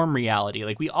form reality.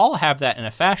 Like we all have that in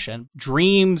a fashion.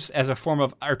 Dreams as a form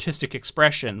of artistic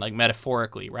expression, like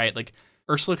metaphorically, right? Like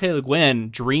Ursula K. Le Guin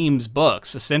dreams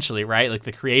books, essentially, right? Like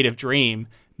the creative dream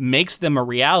makes them a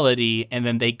reality, and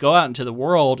then they go out into the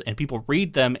world and people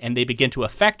read them and they begin to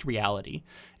affect reality.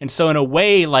 And so in a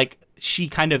way, like she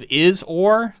kind of is,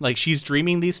 or like she's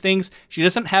dreaming these things. She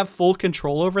doesn't have full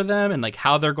control over them and like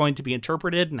how they're going to be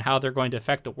interpreted and how they're going to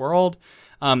affect the world.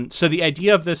 So the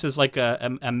idea of this is like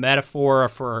a metaphor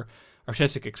for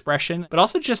artistic expression, but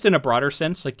also just in a broader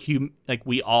sense, like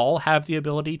we all have the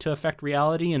ability to affect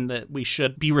reality, and that we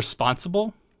should be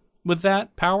responsible with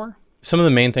that power. Some of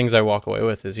the main things I walk away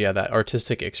with is, that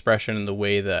artistic expression and the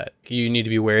way that you need to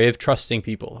be wary of trusting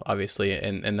people, obviously,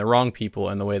 and the wrong people,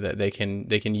 and the way that they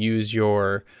can use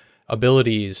your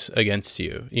abilities against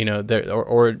you,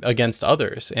 or against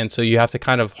others. And so you have to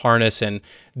kind of harness, and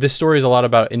this story is a lot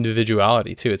about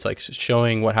individuality too. It's like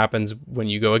showing what happens when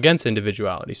you go against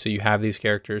individuality. So you have these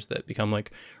characters that become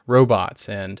like robots,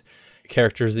 and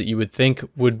characters that you would think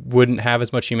wouldn't have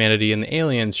as much humanity in the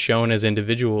aliens shown as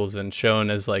individuals and shown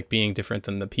as like being different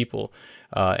than the people,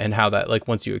 and how that like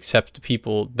once you accept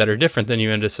people that are different than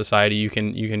you into society, you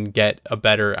can get a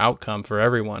better outcome for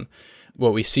everyone.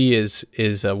 What we see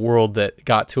is a world that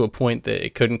got to a point that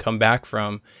it couldn't come back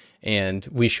from, and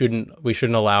we shouldn't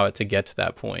allow it to get to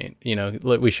that point.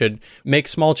 We should make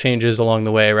small changes along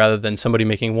the way rather than somebody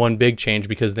making one big change,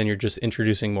 because then you're just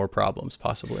introducing more problems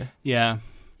possibly. Yeah.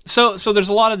 So there's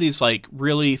a lot of these like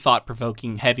really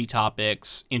thought-provoking, heavy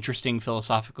topics, interesting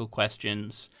philosophical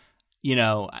questions.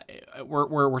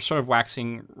 We're sort of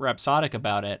waxing rhapsodic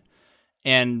about it,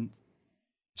 and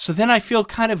so then I feel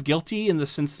kind of guilty in the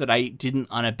sense that I didn't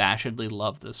unabashedly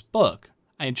love this book.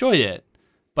 I enjoyed it,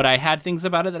 but I had things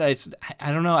about it that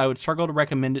I don't know. I would struggle to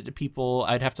recommend it to people.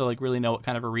 I'd have to like really know what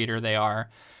kind of a reader they are.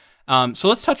 So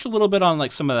let's touch a little bit on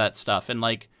like some of that stuff, and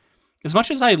like as much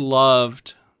as I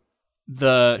loved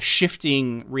the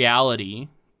shifting reality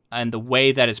and the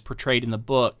way that is portrayed in the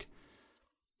book,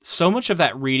 so much of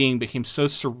that reading became so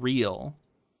surreal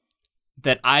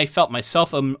that I felt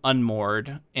myself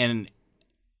unmoored, and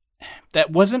that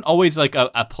wasn't always like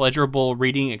a pleasurable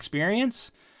reading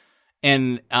experience.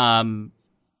 And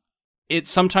it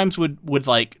sometimes would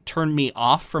like turn me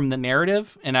off from the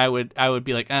narrative, and I would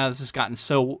be like, this has gotten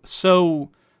so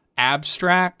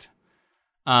abstract.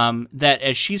 That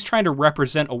as she's trying to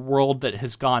represent a world that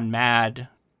has gone mad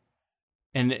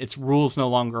and its rules no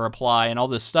longer apply and all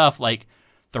this stuff, like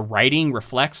the writing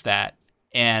reflects that.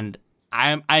 And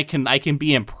I can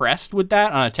be impressed with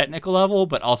that on a technical level,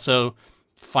 but also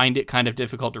find it kind of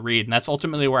difficult to read. And that's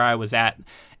ultimately where I was at.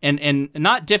 And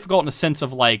not difficult in the sense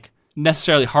of like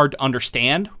necessarily hard to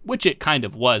understand, which it kind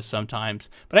of was sometimes,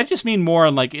 but I just mean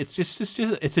more like it's just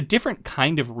it's a different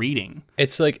kind of reading.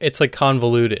 It's like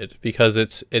convoluted because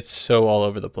it's so all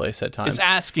over the place at times. It's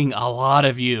asking a lot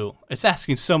of you. It's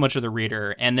asking so much of the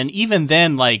reader, and then even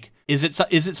then, like, is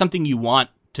it something you want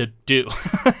to do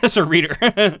as a reader?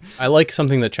 I like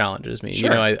something that challenges me.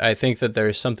 Sure. I think that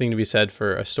there's something to be said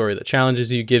for a story that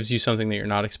challenges you, gives you something that you're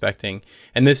not expecting.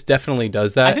 And this definitely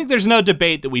does that. I think there's no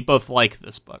debate that we both like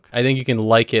this book. I think you can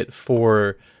like it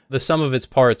for the sum of its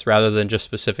parts rather than just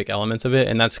specific elements of it,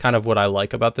 and that's kind of what I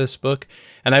like about this book.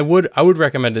 And I would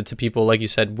recommend it to people, like you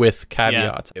said, with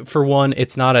caveats. Yeah. For one,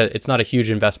 it's not a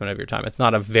huge investment of your time. It's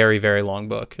not a very, very long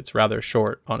book. It's rather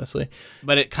short, honestly.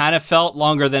 But it kind of felt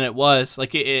longer than it was.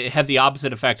 Like it had the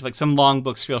opposite effect. Like some long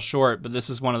books feel short, but this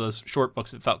is one of those short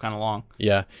books that felt kind of long.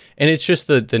 Yeah, and it's just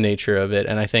the nature of it.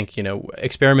 And I think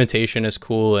experimentation is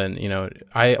cool, and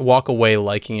I walk away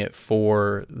liking it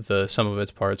for the sum of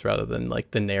its parts rather than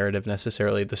like the narrative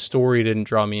necessarily. The story didn't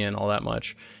draw me in all that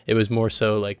much. It was more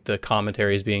so like the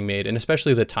commentaries being made, and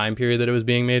especially the time period that it was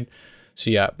being made. So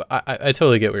yeah, I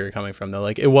totally get where you're coming from though.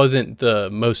 Like it wasn't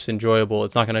the most enjoyable.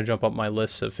 It's not going to jump up my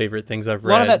list of favorite things I've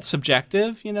read. A lot of that's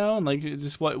subjective, and like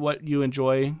just what you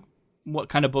enjoy, what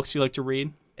kind of books you like to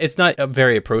read. It's not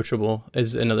very approachable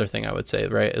is another thing I would say,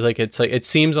 right? Like it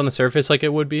seems on the surface like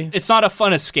it would be. It's not a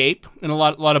fun escape, and a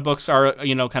lot of books are,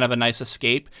 kind of a nice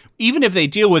escape. Even if they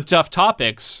deal with tough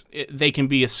topics, they can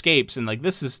be escapes, and like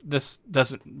this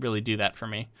doesn't really do that for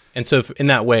me. And so in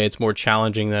that way, it's more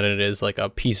challenging than it is like a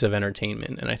piece of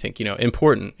entertainment, and I think,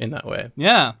 important in that way.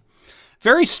 Yeah.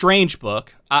 Very strange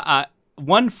book.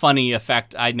 One funny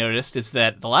effect I noticed is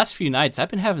that the last few nights I've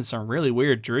been having some really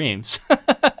weird dreams.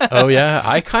 Oh, yeah.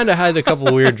 I kind of had a couple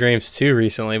of weird dreams too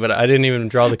recently, but I didn't even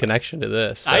draw the connection to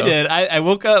this. So. I did. I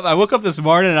woke up this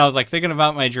morning and I was like thinking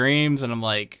about my dreams, and I'm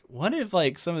like, what if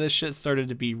like some of this shit started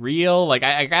to be real? Like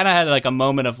I kind of had like a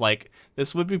moment of like,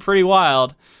 this would be pretty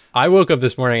wild. I woke up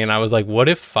this morning and I was like, what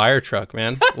if fire truck,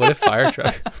 man? What if fire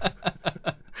truck?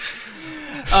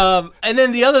 And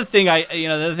then the other thing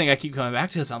I keep coming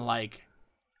back to is I'm like,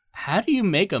 how do you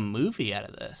make a movie out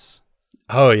of this?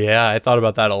 Oh yeah, I thought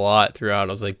about that a lot throughout.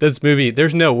 I was like, this movie,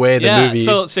 there's no way movie.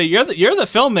 So you're the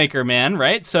filmmaker, man,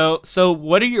 right? So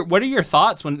what are your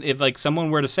thoughts if like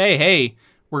someone were to say, hey,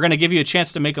 we're gonna give you a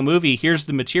chance to make a movie, here's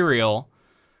the material.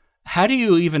 How do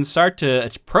you even start to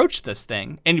approach this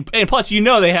thing? And plus,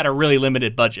 they had a really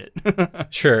limited budget.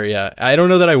 Sure, yeah. I don't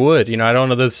know that I would. I don't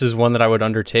know that this is one that I would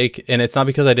undertake. And it's not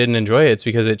because I didn't enjoy it. It's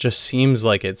because it just seems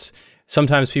like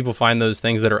sometimes people find those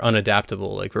things that are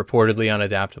unadaptable, like reportedly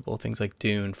unadaptable, things like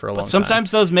Dune for a long time.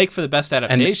 Sometimes those make for the best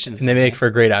adaptations. And they make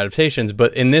for great adaptations.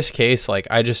 But in this case, like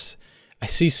I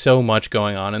see so much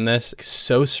going on in this. It's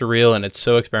so surreal and it's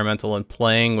so experimental and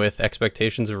playing with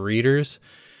expectations of readers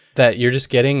that you're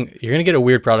going to get a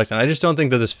weird product. And I just don't think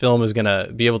that this film is going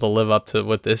to be able to live up to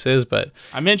what this is, but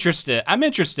I'm interested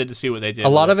to see what they did. A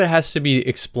lot of it has to be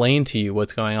explained to you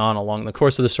what's going on along the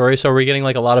course of the story. So are we getting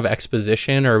like a lot of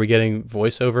exposition, or are we getting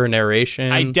voiceover narration?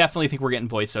 I definitely think we're getting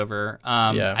voiceover.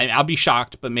 I'll be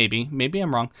shocked, but maybe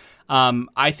I'm wrong.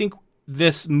 I think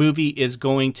this movie is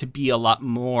going to be a lot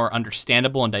more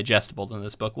understandable and digestible than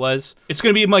this book was. It's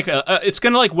going to be like it's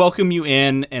going to like welcome you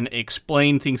in and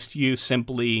explain things to you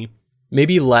simply.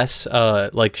 Maybe less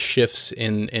like shifts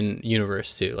in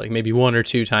universe too. Like maybe one or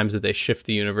two times that they shift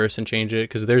the universe and change it,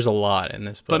 because there's a lot in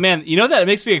this book. But man, that it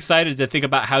makes me excited to think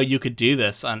about how you could do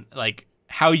this, on like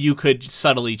how you could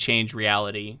subtly change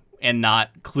reality and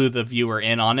not clue the viewer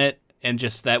in on it. And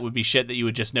just that would be shit that you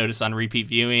would just notice on repeat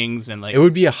viewings, and like it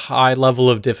would be a high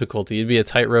level of difficulty. It'd be a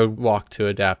tightrope walk to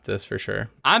adapt this for sure.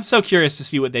 I'm so curious to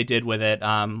see what they did with it,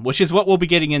 which is what we'll be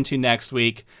getting into next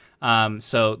week.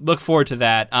 So look forward to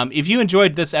that. If you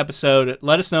enjoyed this episode,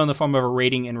 let us know in the form of a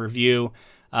rating and review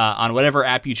on whatever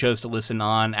app you chose to listen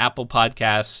on. Apple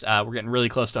Podcasts, we're getting really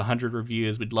close to 100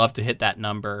 reviews. We'd love to hit that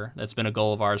number. That's been a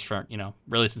goal of ours for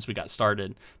really since we got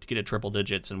started, to get to triple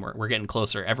digits, and we're getting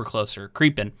closer, ever closer,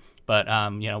 creeping. But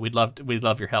we'd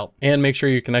love your help. And make sure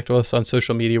you connect with us on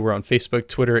social media. We're on Facebook,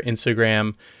 Twitter,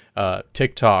 Instagram,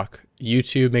 TikTok,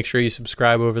 YouTube. Make sure you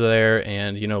subscribe over there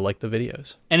and like the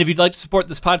videos. And if you'd like to support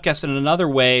this podcast in another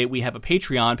way, we have a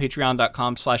Patreon,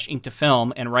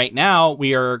 patreon.com/inktofilm. And right now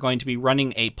we are going to be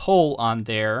running a poll on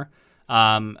there.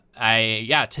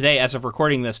 Today, as of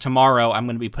recording this, tomorrow, I'm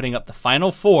going to be putting up the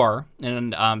final 4.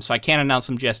 And so I can't announce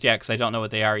them just yet because I don't know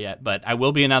what they are yet, but I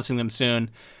will be announcing them soon.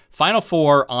 Final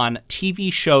 4 on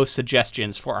TV show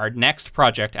suggestions for our next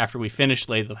project. After we finish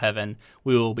Lathe of Heaven,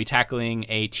 we will be tackling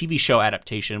a TV show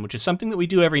adaptation, which is something that we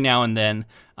do every now and then,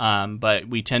 but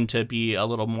we tend to be a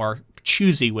little more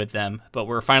choosy with them. But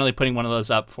we're finally putting one of those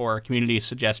up for community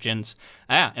suggestions.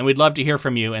 And we'd love to hear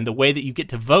from you. And the way that you get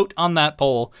to vote on that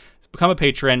poll is become a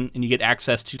patron, and you get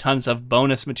access to tons of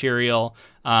bonus material,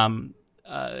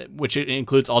 which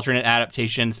includes alternate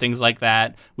adaptations, things like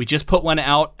that. We just put one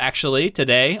out, actually,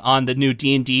 today on the new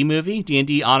D&D movie,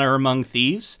 D&D Honor Among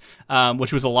Thieves,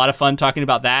 which was a lot of fun talking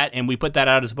about that, and we put that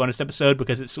out as a bonus episode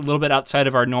because it's a little bit outside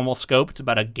of our normal scope. It's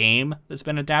about a game that's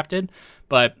been adapted,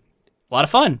 but a lot of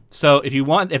fun. So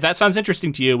if that sounds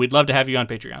interesting to you, we'd love to have you on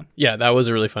Patreon. Yeah, that was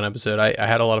a really fun episode. I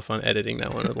had a lot of fun editing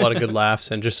that one. A lot of good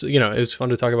laughs, and just, it was fun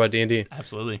to talk about D&D.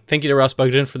 Absolutely. Thank you to Ross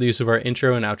Bugden for the use of our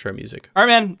intro and outro music. All right,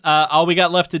 man. All we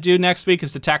got left to do next week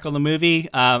is to tackle the movie.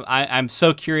 I'm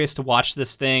so curious to watch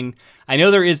this thing. I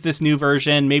know there is this new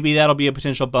version. Maybe that'll be a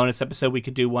potential bonus episode we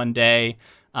could do one day.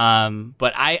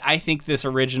 But I think this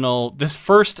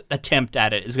first attempt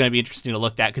at it is going to be interesting to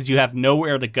look at, because you have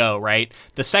nowhere to go, right?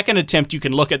 The second attempt, you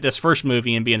can look at this first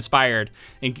movie and be inspired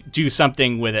and do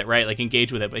something with it, right? Like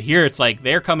engage with it. But here it's like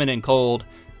they're coming in cold.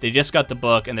 They just got the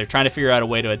book and they're trying to figure out a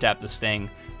way to adapt this thing.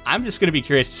 I'm just going to be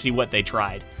curious to see what they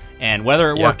tried, and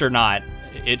whether it worked or not.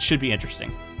 It should be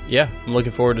interesting. yeah, I'm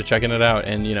looking forward to checking it out.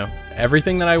 And,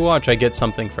 everything that I watch, I get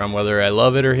something from, whether I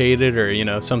love it or hate it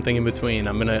or, something in between.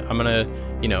 I'm going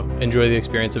to, enjoy the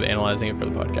experience of analyzing it for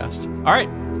the podcast. All right.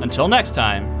 Until next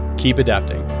time. Keep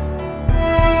adapting.